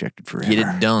you'll be protected forever. Get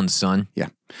it done, son. Yeah.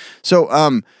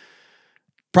 So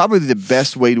probably the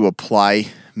best way to apply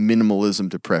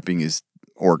minimalism to prepping is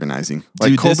organizing. Like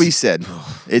Dude, Colby said,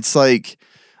 it's like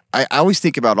I always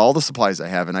think about all the supplies I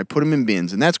have and I put them in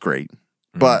bins, and that's great.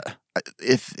 But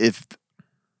if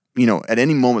you know, at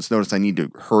any moment's notice I need to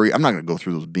hurry, I'm not going to go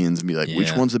through those bins and be like, which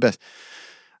Yeah. one's the best?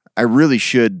 I really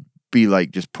should be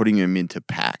like just putting them into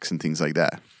packs and things like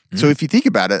that. So if you think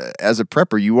about it, as a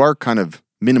prepper, you are kind of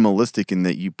minimalistic in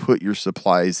that you put your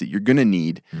supplies that you're going to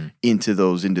need into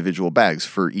those individual bags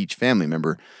for each family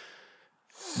member.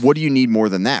 What do you need more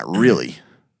than that, really?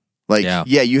 Like, Yeah.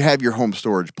 you have your home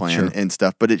storage plan Sure. and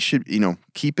stuff, but it should,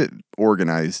 keep it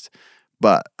organized.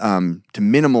 But to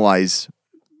minimalize,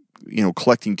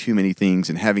 collecting too many things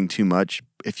and having too much,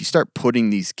 if you start putting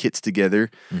these kits together,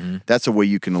 that's a way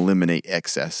you can eliminate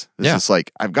excess. It's Yeah. just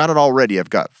like, I've got it already. I've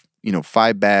got,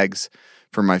 5 bags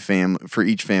for my family, for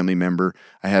each family member.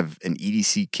 I have an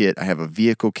EDC kit. I have a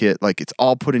vehicle kit. Like, it's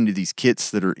all put into these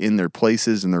kits that are in their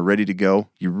places and they're ready to go.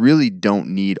 You really don't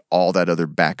need all that other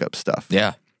backup stuff.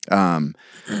 Yeah.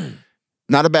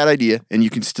 Not a bad idea. And you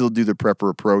can still do the prepper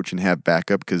approach and have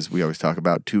backup, because we always talk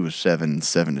about 2 is 7,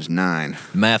 7 is 9.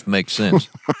 Math makes sense.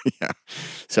 Yeah.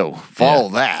 So follow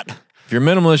that. If you're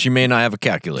minimalist, you may not have a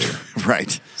calculator.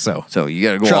 Right. So So you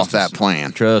got to go Trust off that us.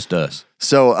 plan. trust us.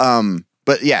 So,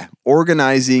 but yeah,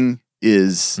 organizing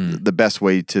is the best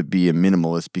way to be a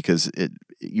minimalist, because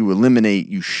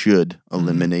you should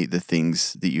eliminate the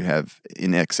things that you have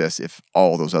in excess if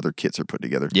all those other kits are put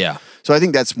together. Yeah. So I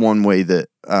think that's one way that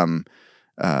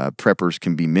preppers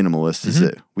can be minimalist, is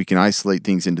that we can isolate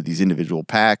things into these individual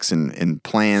packs and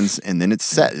plans, and then it's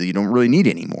set. You don't really need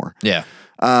any more. Yeah.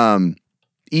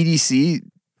 EDC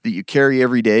that you carry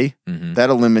every day, that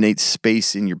eliminates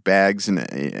space in your bags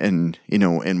and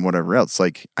whatever else.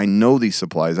 Like, I know these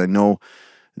supplies. I know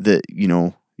that,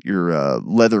 your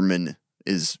Leatherman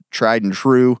is tried and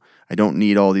true. I don't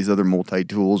need all these other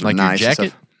multi-tools or Like your knives and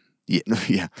jacket? stuff.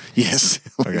 Yeah, yes.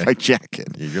 Like my jacket.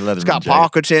 Your Leatherman It's got jacket.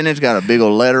 pockets in it. It's got a big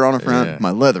old letter on the front. Yeah.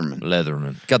 My Leatherman.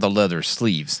 Leatherman. Got the leather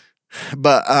sleeves.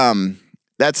 But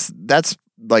that's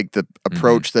like the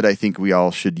approach that I think we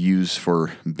all should use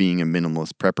for being a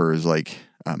minimalist prepper, is like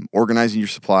organizing your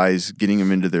supplies, getting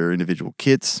them into their individual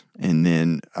kits, and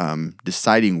then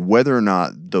deciding whether or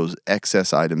not those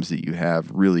excess items that you have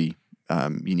really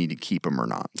you need to keep them or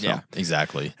not. So, Yeah,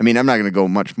 exactly. I mean, I'm not going to go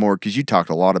much more, because you talked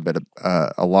a lot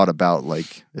about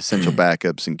like essential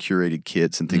backups and curated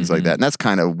kits and things like that, and that's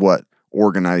kind of what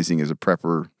organizing as a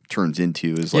prepper turns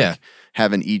into, is like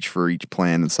having each for each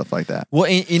plan and stuff like that. Well,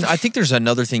 and I think there's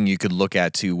another thing you could look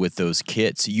at too with those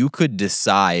kits. You could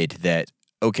decide that,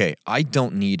 okay, I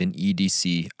don't need an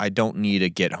EDC. I don't need a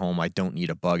get home. I don't need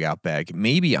a bug out bag.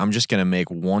 Maybe I'm just going to make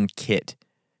one kit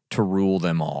to rule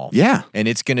them all. Yeah. And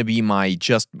it's going to be my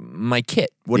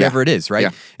kit, whatever it is, right?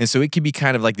 Yeah. And so it could be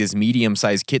kind of like this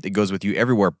medium-sized kit that goes with you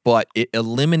everywhere, but it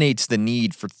eliminates the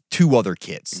need for 2 other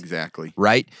kits. Exactly.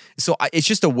 Right? So it's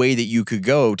just a way that you could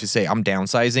go to say, I'm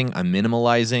downsizing, I'm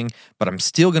minimalizing, but I'm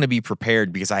still going to be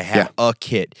prepared because I have a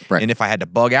kit. Right. And if I had to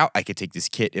bug out, I could take this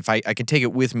kit. If I can take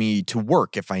it with me to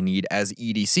work if I need as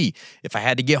EDC. If I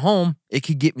had to get home, it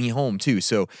could get me home too.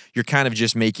 So you're kind of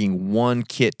just making one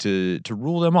kit to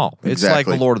rule them all. It's like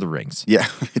the Lord of the Rings. Yeah,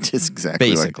 it is exactly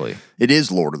Basically. it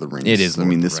is Lord of the Rings. It is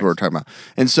Lord of the this is what we're talking about.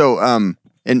 And so, and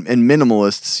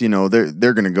minimalists,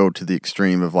 they're going to go to the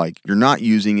extreme of like, you're not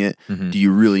using it. Do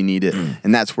you really need it?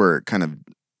 And that's where it kind of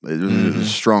there's a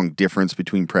strong difference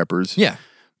between preppers. Yeah.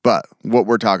 But what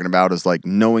we're talking about is like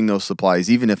knowing those supplies,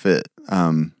 even if it,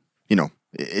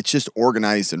 it's just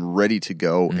organized and ready to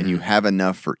go, and you have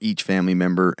enough for each family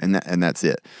member, and that's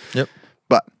it. Yep.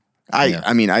 But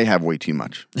I mean, I have way too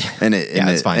much, and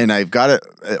it's fine. And I've got it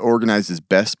organized as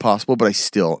best possible, but I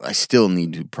still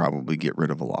need to probably get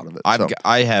rid of a lot of it.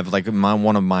 I have like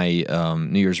one of my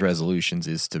New Year's resolutions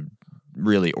is to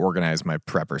really organize my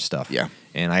prepper stuff. Yeah.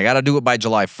 And I got to do it by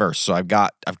July 1st, so I've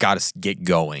got to get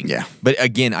going. Yeah. But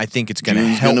again, I think it's going to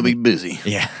June's help. going to be busy.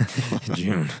 Yeah.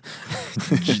 June.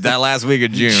 That last week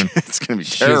of June. It's going to be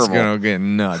terrible. It's going to get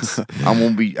nuts. I'm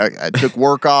going to be. I took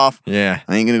work off. Yeah.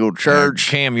 I ain't going to go to church.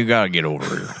 Cam, you got to get over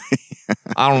here.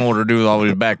 I don't know what to do with all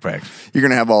these backpacks. You're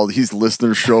going to have all these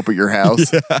listeners show up at your house.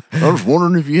 I was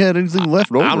wondering if you had anything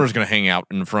left over. I'm just going to hang out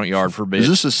in the front yard for a bit.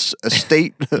 Is this a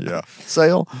state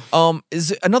sale?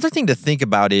 Is another thing to think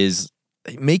about is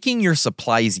making your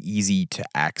supplies easy to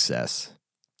access.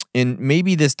 And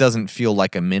maybe this doesn't feel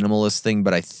like a minimalist thing,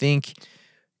 but I think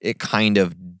it kind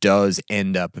of does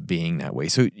end up being that way.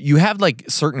 So you have like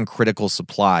certain critical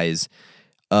supplies,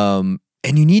 and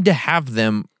you need to have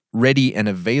them ready and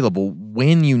available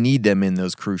when you need them in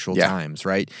those crucial times,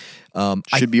 right?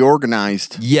 Should be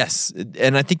organized. Yes,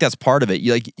 and I think that's part of it.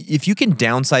 If you can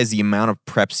downsize the amount of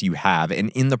preps you have, and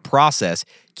in the process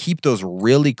keep those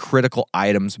really critical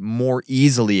items more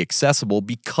easily accessible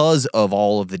because of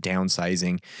all of the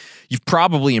downsizing, you've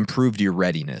probably improved your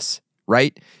readiness,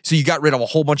 right? So you got rid of a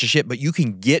whole bunch of shit, but you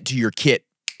can get to your kit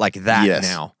like that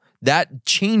now. That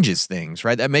changes things,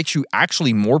 right? That makes you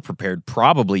actually more prepared,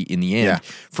 probably in the end,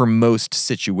 for most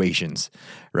situations,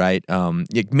 right?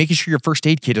 Making sure your first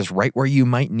aid kit is right where you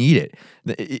might need it.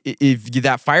 If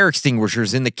that fire extinguisher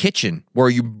is in the kitchen where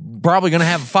you're probably going to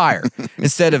have a fire,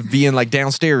 instead of being like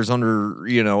downstairs under,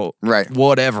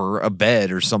 whatever, a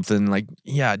bed or something, like,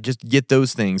 just get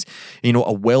those things.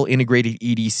 A well-integrated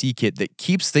EDC kit that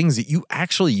keeps things that you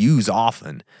actually use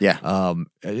often. Yeah.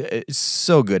 It's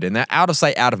so good. And that out of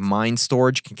sight, out of mind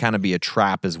storage can kind of be a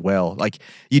trap as well. Like,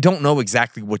 you don't know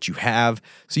exactly what you have,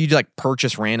 so you like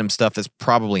purchase random stuff that's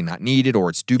probably not needed, or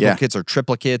it's duplicates or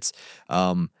triplicates.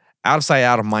 Out of sight,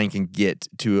 out of mind can get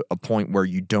to a point where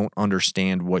you don't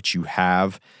understand what you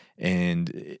have,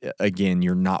 and again,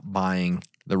 you're not buying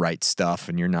the right stuff,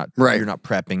 and you're not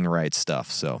prepping the right stuff.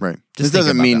 So this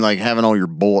doesn't mean like having all your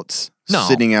bullets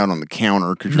sitting out on the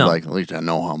counter, because you're like, at least I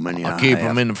know how many I keep have.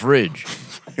 them in the fridge,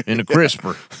 in the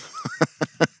crisper.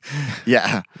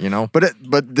 Yeah,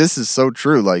 but this is so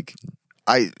true. Like,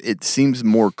 it seems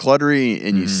more cluttery,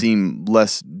 and you seem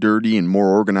less dirty and more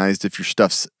organized if your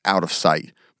stuff's out of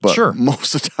sight. But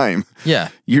most of the time,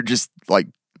 you're just like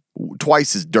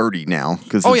twice as dirty now,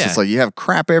 because it's just like you have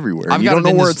crap everywhere. You don't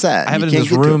know where it's at. I have it in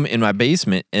this room in my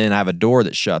basement, and I have a door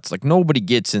that shuts. Like, nobody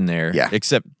gets in there,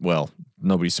 except,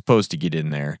 nobody's supposed to get in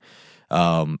there.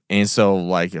 And so,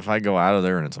 like, if I go out of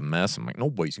there and it's a mess, I'm like,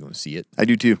 nobody's going to see it. I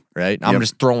do too. Right? I'm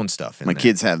just throwing stuff in My there.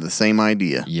 kids have the same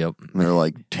idea. Yep. They're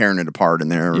like tearing it apart in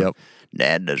there. Yep.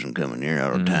 Dad doesn't come in here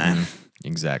all the time.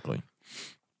 Exactly.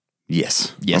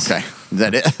 Yes. Yes. Okay. Is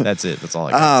that it? That's it. That's all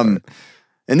I got.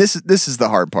 And this is the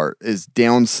hard part, is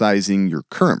downsizing your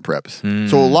current preps.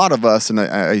 So a lot of us, and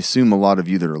I assume a lot of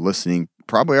you that are listening,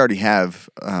 probably already have,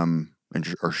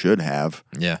 or should have,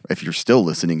 if you're still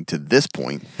listening to this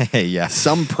point,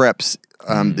 some preps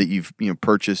that you've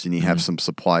purchased, and you have some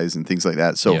supplies and things like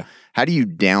that. So how do you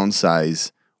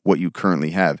downsize what you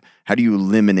currently have? How do you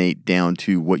eliminate down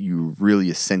to what you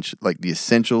really like the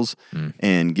essentials,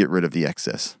 and get rid of the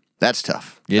excess? That's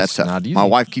tough. That's tough. Not easy. My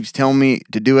wife keeps telling me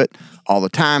to do it all the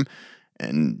time,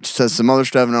 and says some other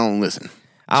stuff, and I don't listen.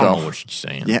 I don't know what she's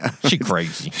saying. Yeah. She's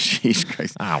crazy. She's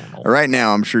crazy. I don't know. Right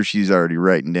now, I'm sure she's already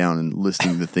writing down and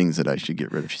listing the things that I should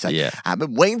get rid of. She's like, I've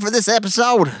been waiting for this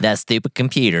episode. That stupid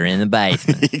computer in the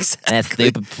basement. Exactly. That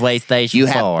stupid PlayStation 4. You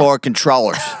have 4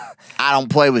 controllers. I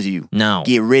don't play with you. No.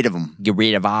 Get rid of them. Get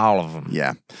rid of all of them.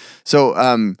 Yeah.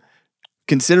 So,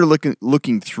 consider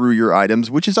looking through your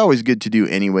items, which is always good to do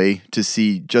anyway, to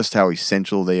see just how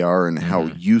essential they are and how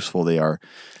useful they are.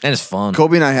 And it's fun.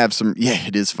 Kobe and I have some. Yeah,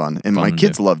 it is fun, and my to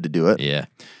kids do. love to do it. Yeah.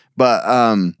 But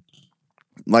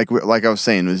like I was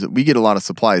saying, is that we get a lot of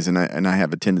supplies, and I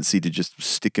have a tendency to just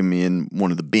stick them in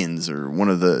one of the bins or one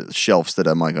of the shelves that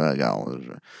I'm like,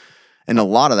 oh, and a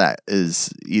lot of that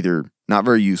is either not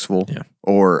very useful,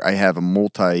 or I have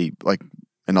a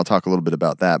and I'll talk a little bit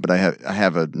about that. But I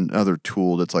have another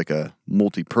tool that's like a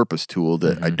multi-purpose tool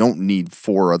that I don't need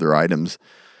 4 other items,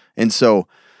 and so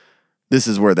this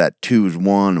is where that 2 is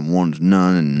 1 and 1's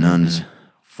none and none's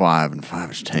 5 and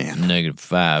 5 is 10.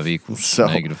 -5 equals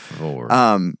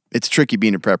 -4. It's tricky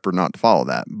being a prepper not to follow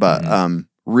that, but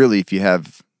really, if you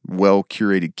have well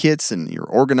curated kits and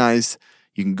you're organized,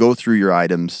 you can go through your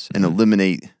items and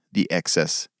eliminate the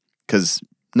excess, because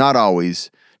not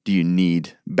always do you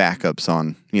need backups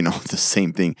on the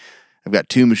same thing. I've got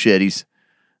 2 machetes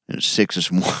and 6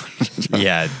 is 1.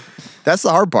 Yeah. That's the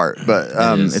hard part,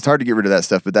 but is. it's hard to get rid of that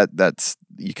stuff. But that's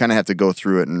you kind of have to go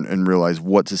through it and realize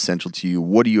what's essential to you.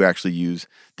 What do you actually use?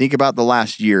 Think about the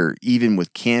last year, even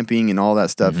with camping and all that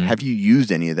stuff. Have you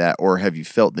used any of that, or have you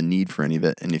felt the need for any of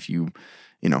it? And if you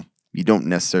don't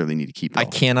necessarily need to keep it I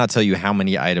all. cannot tell you how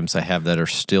many items I have that are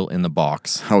still in the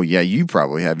box. Oh yeah, you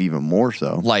probably have even more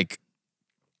so. Like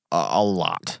a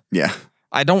lot. Yeah,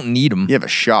 I don't need them, you have a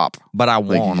shop, but I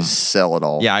like you want them. just sell it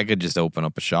all. Yeah, I could just open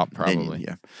up a shop And probably.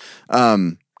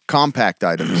 Compact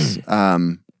items.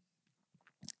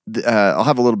 I'll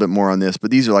have a little bit more on this,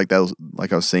 but these are like those,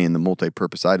 like I was saying, the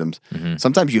multi-purpose items.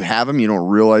 Sometimes you have them, you don't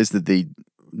realize that they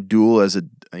dual as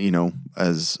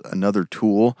as another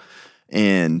tool,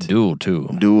 and Dual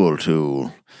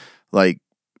tool. Like,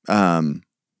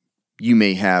 you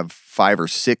may have 5 or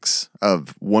 6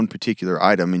 of one particular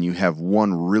item, and you have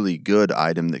one really good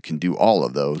item that can do all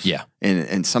of those. Yeah.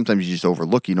 And sometimes you just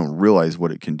overlook, you don't realize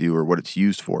what it can do or what it's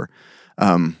used for.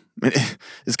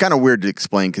 It's kind of weird to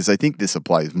explain, because I think this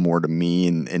applies more to me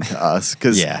and to us,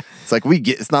 because it's like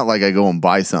it's not like I go and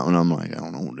buy something, I'm like, I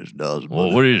don't know what this does.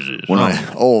 Well, what is this? When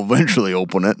I'll eventually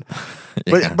open it.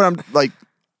 But I'm like,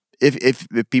 if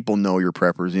people know you're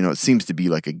preppers, it seems to be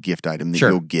like a gift item that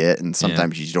you'll get, and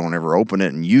sometimes you just don't ever open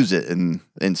it and use it, and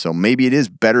so maybe it is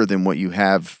better than what you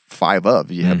have 5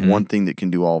 of. You have one thing that can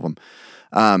do all of them.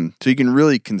 So you can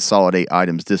really consolidate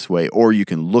items this way, or you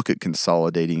can look at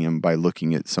consolidating them by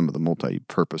looking at some of the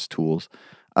multi-purpose tools.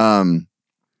 And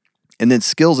then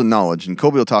skills and knowledge, and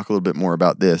Kobe will talk a little bit more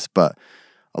about this, but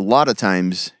a lot of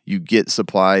times you get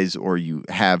supplies or you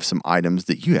have some items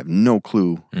that you have no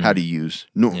clue how to use,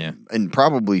 and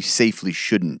probably safely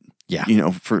shouldn't.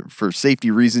 Yeah. For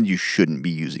safety reasons, you shouldn't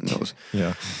be using those.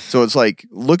 Yeah. So it's like,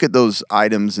 look at those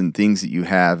items and things that you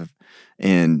have,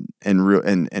 and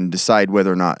decide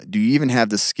whether or not, do you even have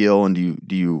the skill, and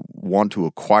do you want to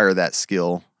acquire that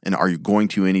skill, and are you going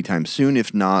to anytime soon?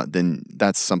 If not, then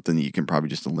that's something that you can probably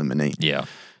just eliminate. Yeah.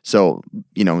 So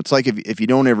it's like if you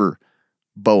don't ever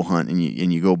bow hunt and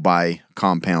you go buy a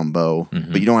compound bow,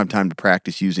 but you don't have time to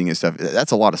practice using it and stuff,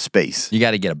 that's a lot of space. You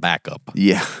got to get a backup.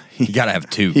 Yeah. You got to have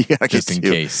 2 You gotta just get in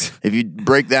 2. case. If you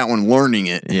break that one learning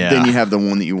it, then you have the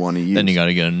one that you want to use. Then you got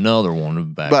to get another one to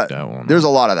back But that one. there's a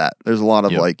lot of that. There's a lot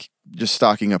of like just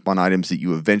stocking up on items that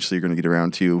you eventually are going to get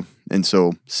around to. And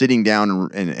so sitting down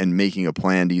and making a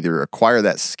plan to either acquire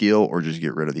that skill or just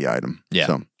get rid of the item. Yeah.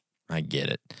 So I get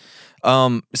it.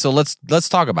 So let's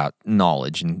talk about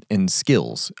knowledge and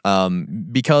skills,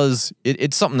 because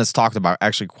it's something that's talked about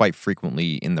actually quite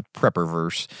frequently in the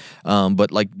prepperverse.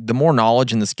 But like, the more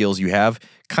knowledge and the skills you have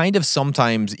kind of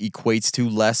sometimes equates to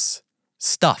less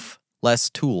stuff, less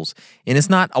tools. And it's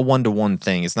not a one-to-one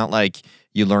thing. It's not like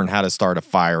you learn how to start a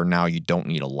fire, now you don't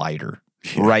need a lighter.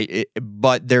 Yeah. Right,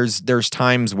 but there's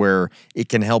times where it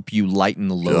can help you lighten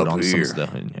the load on some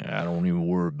stuff. And I don't even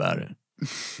worry about it.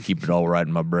 Keep it all right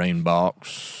in my brain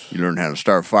box. You learn how to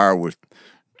start a fire with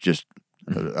just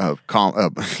a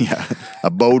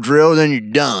bow drill, then you're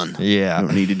done. Yeah. You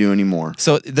don't need to do any more.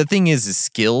 So the thing is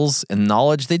skills and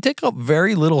knowledge, they take up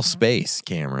very little space,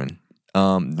 Cameron.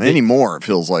 Anymore, it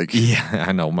feels like. Yeah,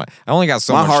 I know. I only got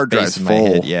so my much hard space drive's in my full.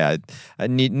 head. Yeah, I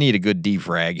need a good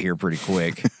defrag here pretty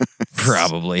quick,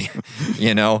 probably.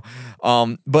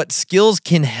 But skills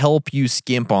can help you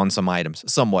skimp on some items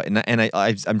somewhat, and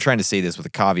I'm trying to say this with a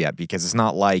caveat, because it's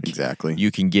not like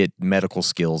you can get medical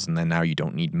skills and then now you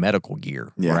don't need medical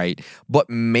gear, right? But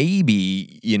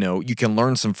maybe you can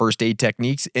learn some first aid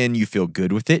techniques and you feel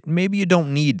good with it. Maybe you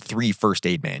don't need 3 first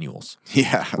aid manuals.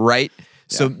 Yeah, right.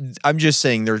 So I'm just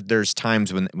saying there's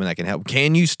times when that can help.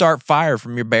 Can you start fire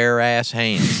from your bare ass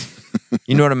hands?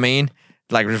 You know what I mean?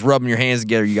 like just rubbing your hands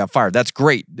together, you got fire. That's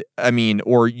great. I mean,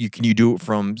 or you do it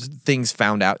from things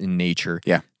found out in nature.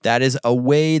 Yeah. That is a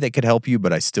way that could help you,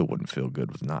 but I still wouldn't feel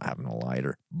good with not having a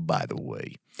lighter, by the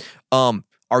way.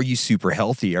 Are you super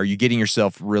healthy? Are you getting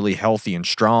yourself really healthy and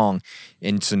strong?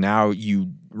 And so now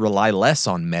you rely less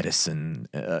on medicine.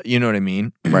 You know what I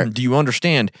mean? Right. Do you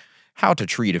understand how to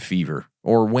treat a fever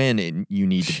or when you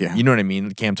need to? Yeah. You know what I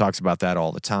mean? Cam talks about that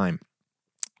all the time.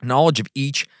 Knowledge of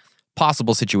each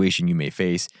possible situation you may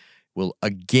face will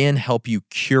again help you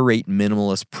curate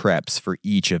minimalist preps for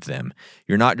each of them.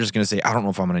 You're not just going to say, I don't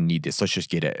know if I'm going to need this. Let's just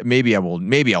get it. Maybe I'll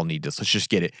need this. Let's just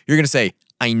get it. You're going to say,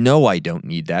 I know I don't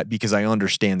need that because I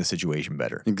understand the situation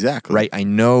better. Exactly. Right? I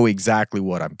know exactly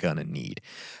what I'm going to need.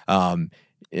 And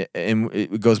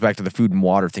it goes back to the food and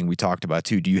water thing we talked about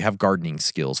too. Do you have gardening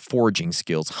skills, foraging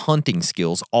skills, hunting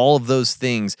skills? All of those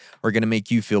things are going to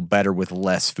make you feel better with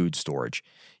less food storage.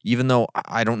 Even though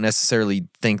I don't necessarily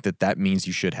think that means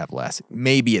you should have less.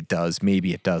 Maybe it does,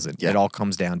 maybe it doesn't. Yeah. It all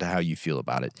comes down to how you feel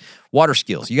about it. Water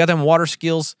skills. You got them water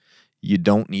skills, you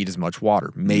don't need as much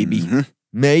water. Maybe.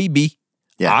 Maybe.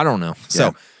 Yeah. I don't know. So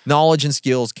Yeah. knowledge and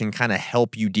skills can kind of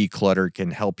help you declutter,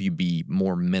 can help you be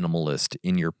more minimalist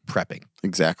in your prepping.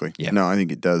 Exactly. Yeah. No, I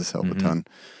think it does help a ton.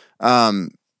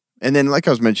 And then, like I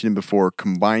was mentioning before,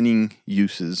 combining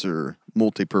uses or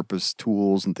multi-purpose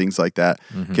tools and things like that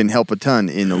can help a ton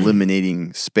in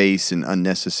eliminating space and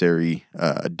unnecessary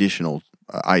additional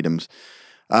items.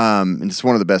 And it's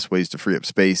one of the best ways to free up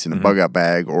space in a bug out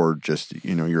bag or just,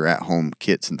 your at-home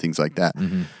kits and things like that.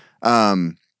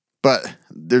 But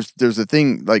there's a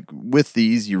thing, like with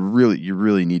these, you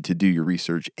really need to do your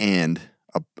research and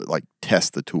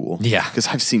test the tool. Yeah. Because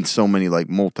I've seen so many like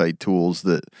multi-tools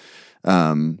that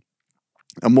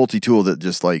a multi-tool that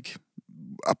just like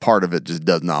a part of it just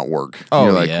does not work. Oh,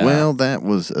 You're like, yeah. well, that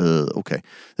was okay.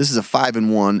 This is a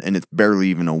 5-in-1 and it's barely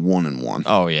even a 1-in-1.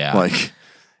 Oh, yeah. Like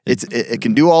it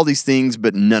can do all these things,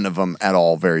 but none of them at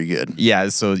all very good. Yeah,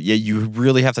 so you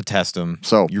really have to test them.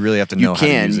 So you really have to know how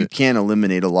to use you it. can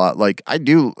eliminate a lot. Like I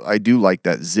do like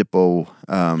that Zippo,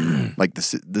 like the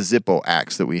Zippo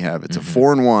axe that we have. It's a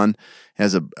 4-in-1,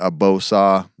 has a bow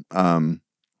saw.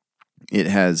 It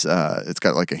has it's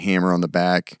got like a hammer on the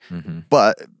back,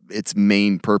 but its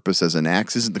main purpose as an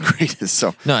axe isn't the greatest.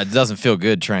 So No, it doesn't feel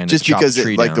good trying to just chop because a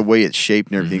tree it, like down. the way it's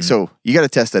shaped and everything. So you got to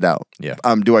test it out. Yeah.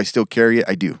 Do I still carry it?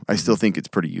 I do. I still think it's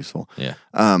pretty useful. Yeah.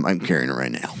 I'm carrying it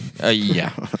right now.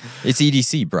 Yeah. It's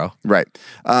EDC, bro. Right.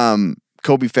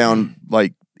 Kobe found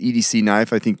like EDC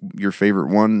knife. I think your favorite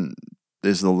one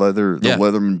is the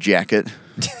Leatherman jacket.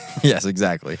 Yes,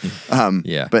 exactly.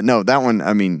 Yeah. But no, that one,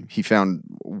 I mean, he found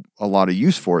a lot of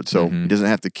use for it. So he doesn't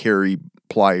have to carry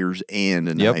pliers and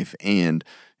a knife and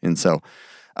so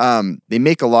they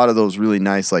make a lot of those really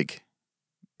nice like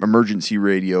emergency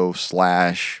radio /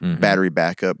 battery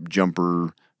backup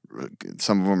jumper.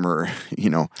 Some of them are,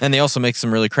 And they also make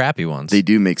some really crappy ones. they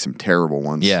do make some terrible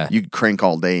ones. Yeah. You could crank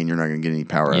all day and you're not going to get any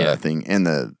power out Yeah. of that thing. And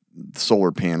the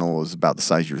solar panel is about the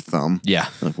size of your thumb. Yeah.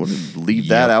 Like, leave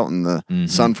that out in the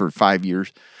sun for 5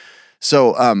 years.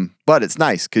 So, but it's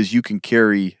nice because you can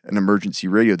carry an emergency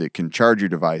radio that can charge your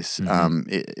device.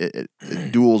 It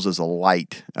duals as a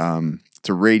light. It's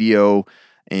a radio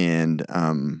and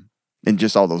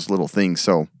just all those little things.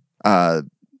 So,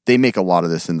 they make a lot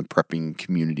of this in the prepping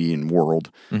community and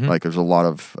world. Like there's a lot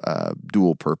of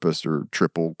dual purpose or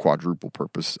triple, quadruple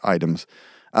purpose items.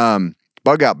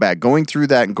 Bug out bag, going through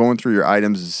that and going through your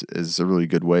items is a really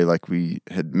good way. Like we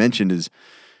had mentioned, is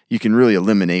you can really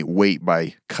eliminate weight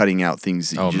by cutting out things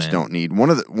that you just don't need. One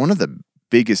of the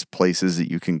biggest places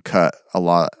that you can cut a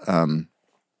lot, that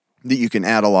you can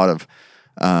add a lot of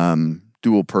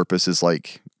dual purpose is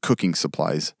like cooking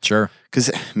supplies. Sure.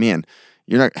 Because man,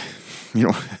 you're not,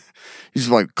 you're just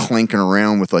like clanking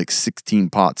around with like 16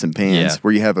 pots and pans. Yeah.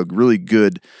 Where you have a really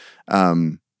good,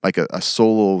 like a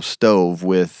solo stove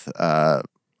with a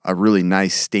really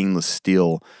nice stainless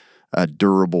steel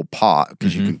durable pot,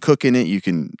 because you can cook in it, you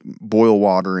can boil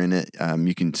water in it,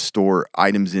 you can store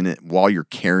items in it while you're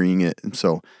carrying it. And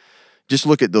so just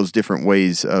look at those different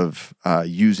ways of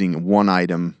using one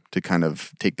item to kind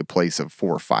of take the place of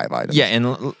 4 or 5 items. Yeah,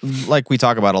 and like we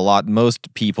talk about a lot,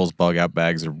 most people's bug out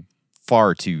bags are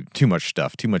far too much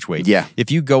stuff, too much weight. Yeah.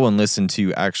 If you go and listen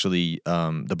to actually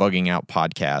the Bugging Out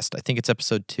podcast, I think it's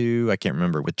episode 2, I can't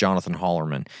remember, with Jonathan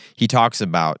Hollerman, he talks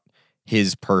about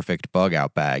his perfect bug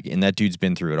out bag. And that dude's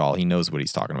been through it all. He knows what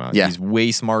he's talking about. Yeah. He's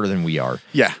way smarter than we are.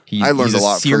 Yeah, He's, I learned he's a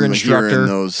lot SEER from instructor. hearing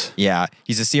those. Yeah,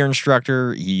 he's a SEER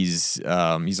instructor. He's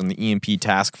on the EMP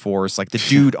task force. Like the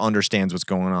dude understands what's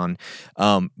going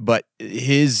on. But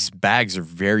his bags are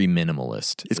very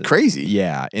minimalist. It's crazy.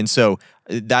 Yeah, and so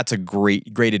that's a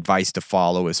great advice to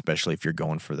follow, especially if you're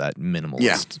going for that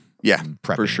minimalist. Yeah,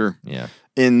 prepping. for sure. Yeah.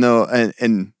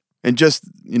 And just,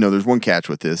 there's one catch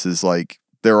with this is like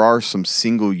there are some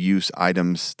single use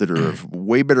items that are of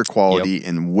way better quality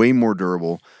and way more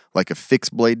durable. Like a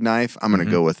fixed blade knife, I'm going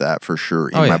to go with that for sure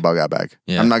in my bug out bag.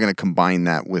 Yeah. I'm not going to combine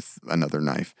that with another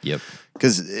knife. Yep.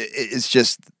 Because it's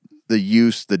just the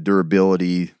use, the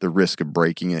durability, the risk of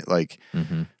breaking it. Like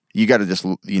you got to just,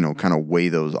 kind of weigh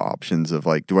those options of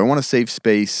like, do I want to save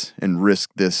space and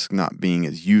risk this not being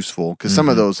as useful? Because some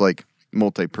of those like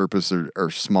multi-purpose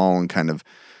are small and kind of,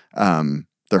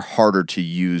 they're harder to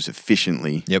use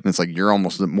efficiently. Yep. And it's like you're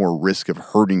almost at more risk of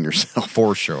hurting yourself.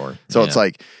 For sure. So it's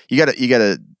like you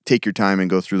gotta take your time and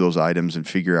go through those items and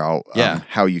figure out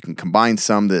how you can combine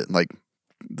some that like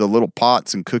the little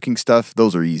pots and cooking stuff,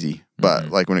 those are easy. But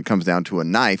like when it comes down to a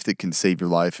knife that can save your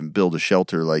life and build a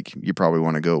shelter, like you probably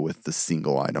want to go with the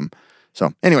single item.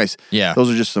 So anyways, those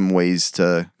are just some ways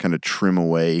to kind of trim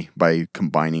away by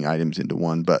combining items into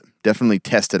one, but definitely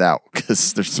test it out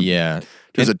because there's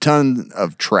a ton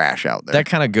of trash out there. That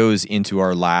kind of goes into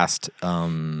our last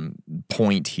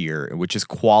point here, which is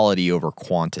quality over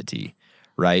quantity,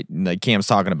 right? Like Cam's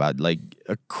talking about, like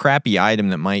a crappy item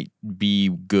that might be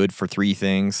good for 3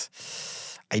 things.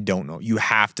 I don't know. You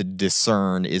have to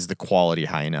discern, is the quality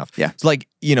high enough? Yeah. It's like,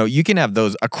 you can have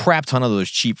a crap ton of those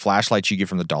cheap flashlights you get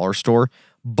from the dollar store,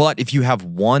 but if you have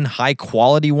one high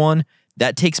quality one,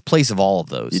 that takes place of all of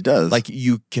those. It does. Like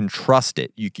you can trust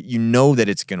it. You know that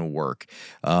it's going to work.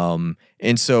 And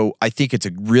so I think it's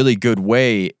a really good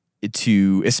way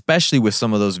to, especially with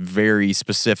some of those very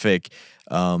specific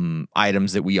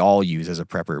items that we all use as a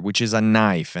prepper, which is a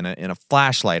knife and a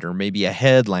flashlight or maybe a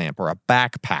headlamp or a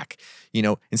backpack.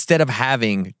 Instead of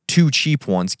having 2 cheap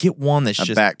ones, get one that's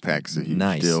just backpack's a huge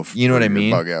nice. deal. You know what I your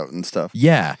mean? Bug out and stuff.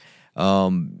 Yeah.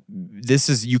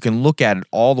 You can look at it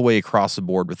all the way across the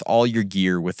board with all your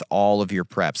gear, with all of your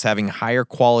preps. Having higher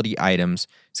quality items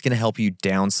is going to help you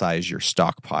downsize your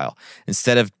stockpile.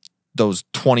 Instead of those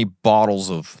 20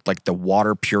 bottles of like the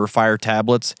water purifier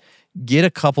tablets, get a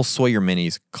couple Sawyer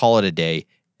minis, call it a day.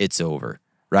 It's over.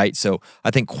 Right? So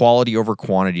I think quality over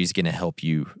quantity is going to help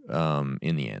you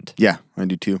in the end. Yeah, I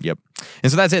do too. Yep. And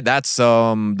so that's it. That's the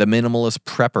minimalist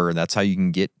prepper. That's how you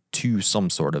can get to some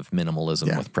sort of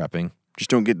minimalism with prepping. Just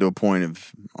don't get to a point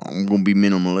of, I'm going to be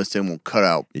minimalist and we'll cut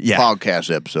out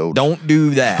podcast episodes. Don't do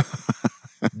that.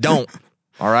 Don't.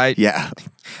 All right? Yeah.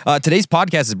 Today's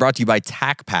podcast is brought to you by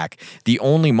TacPack, the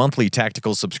only monthly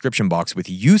tactical subscription box with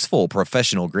useful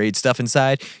professional grade stuff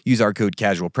inside. Use our code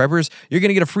CasualPreppers. You're going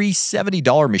to get a free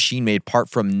 $70 machine-made part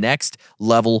from Next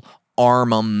Level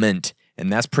Armament.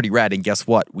 And that's pretty rad. And guess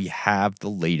what? We have the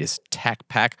latest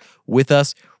TacPack with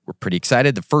us. We're pretty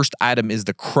excited. The first item is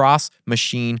the Cross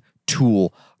Machine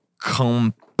Tool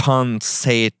Compensator.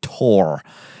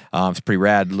 It's a pretty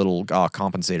rad little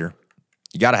compensator.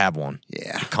 You got to have one.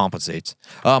 Yeah. It compensates.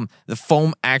 The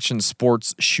Foam Action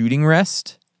Sports Shooting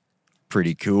Rest.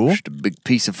 Pretty cool. Just a big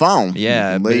piece of foam.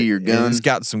 Yeah. You can lay your gun. It's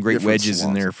got some great different wedges in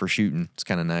slots. there for shooting. It's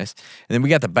kind of nice. And then we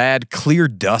got the Bad Clear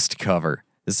Dust Cover.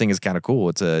 This thing is kind of cool.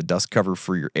 It's a dust cover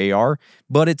for your AR,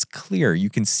 but it's clear. You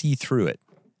can see through it.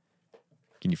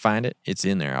 Can you find it? It's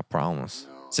in there, I promise.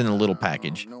 It's in a little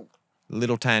package.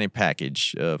 Little tiny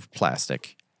package of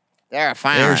plastic. There, I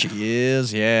found There it. she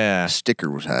is, yeah. A sticker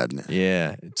was hiding it.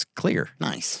 Yeah, it's clear.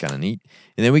 Nice. It's kind of neat.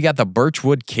 And then we got the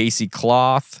Birchwood Casey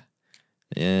cloth.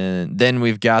 And then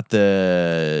we've got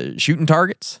the shooting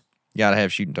targets. You got to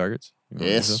have shooting targets.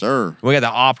 Yes, sir. We got the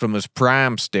Optimus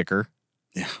Prime sticker.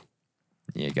 Yeah.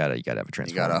 Yeah, you gotta have a You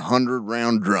transformer. got a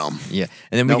 100-round drum. Yeah.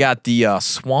 And then we got the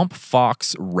Swamp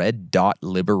Fox Red Dot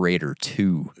Liberator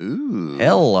 2. Ooh.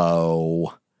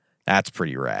 Hello. That's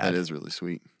pretty rad. That is really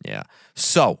sweet. Yeah.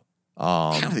 So,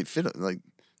 How do they fit it? Like,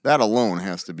 that alone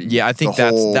has to be. yeah, I think the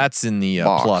whole that's in the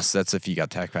box. plus. That's if you got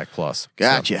TacPack Plus.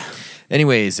 Gotcha. So,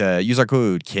 anyways, use our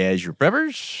code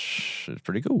CasualPreppers. It's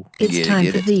pretty cool. It's Get it, time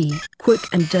get for it. the quick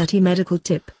and dirty medical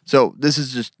tip. So this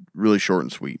is just really short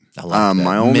and sweet. I like that.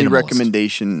 My only Minimalist.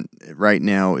 recommendation right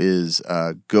now is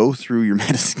go through your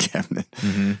medicine cabinet.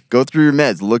 Mm-hmm. Go through your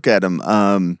meds. Look at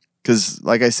them. Because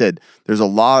like I said, there's a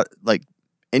lot, like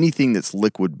anything that's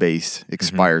liquid based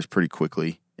expires pretty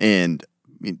quickly. And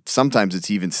I mean, sometimes it's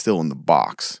even still in the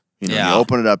box. You know, Yeah. you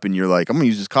open it up and you're like, I'm going to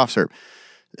use this cough syrup.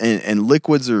 And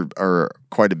liquids are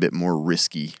quite a bit more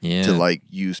risky Yeah. to like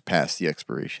use past the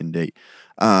expiration date.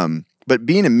 But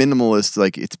being a minimalist,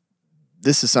 like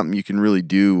this is something you can really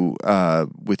do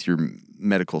with your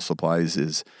medical supplies.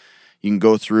 Is you can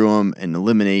go through them and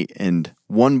eliminate. And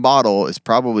one bottle is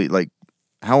probably like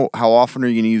how often are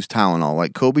you going to use Tylenol?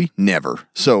 Like Kobe, never.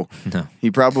 So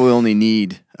you probably only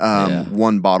need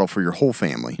one bottle for your whole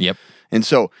family. Yep. And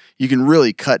so you can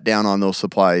really cut down on those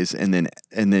supplies and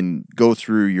then go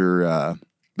through your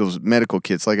those medical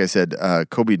kits. Like I said,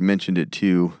 Kobe had mentioned it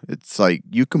too. It's like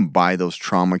you can buy those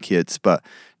trauma kits, but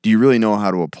do you really know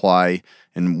how to apply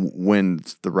and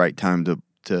when's the right time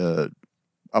to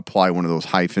apply one of those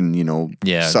hyphen,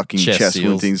 sucking chest wound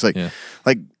seals. things? Like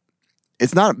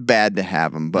it's not bad to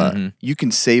have them, but you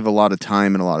can save a lot of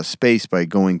time and a lot of space by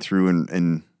going through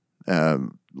and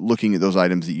looking at those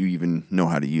items that you even know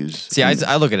how to use. See,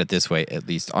 I look at it this way, at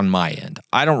least on my end.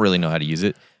 I don't really know how to use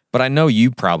it, but I know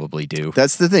you probably do.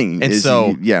 That's the thing. And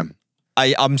so,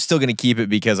 I'm still going to keep it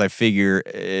because I figure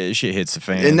shit hits the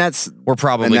fan. And we're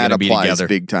probably going to be together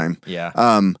big time. Yeah.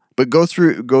 But go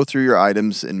through your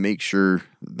items and make sure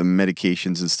the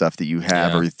medications and stuff that you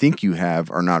have or you think you have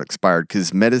are not expired,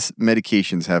 because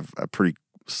medications have a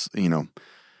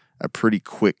pretty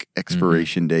quick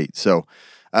expiration date. So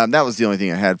that was the only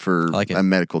thing I had for a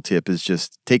medical tip, is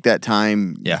just take that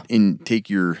time and take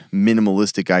your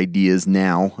minimalistic ideas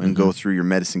now and go through your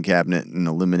medicine cabinet and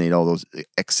eliminate all those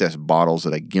excess bottles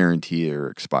that I guarantee are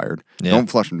expired. Yeah. Don't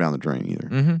flush them down the drain either.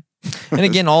 Mm-hmm. And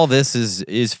again, all this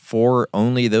is for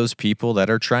only those people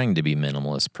that are trying to be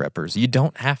minimalist preppers. You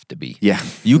don't have to be. Yeah.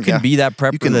 You can be that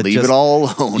prepper. You can that leave it all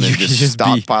alone and just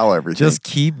stockpile everything. Just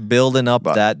keep building up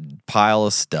that pile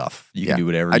of stuff. You can do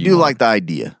whatever you want. I do like the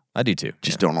idea. I do too.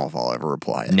 Just don't know if I'll ever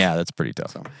apply it. Yeah, that's pretty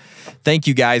tough. So. Thank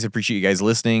you guys. Appreciate you guys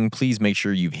listening. Please make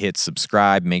sure you've hit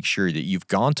subscribe. Make sure that you've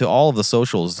gone to all of the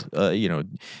socials,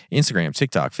 Instagram,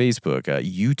 TikTok, Facebook,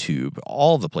 YouTube,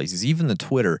 all the places, even the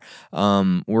Twitter.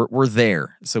 We're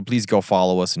there. So please go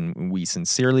follow us, and we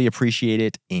sincerely appreciate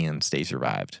it, and stay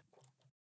survived.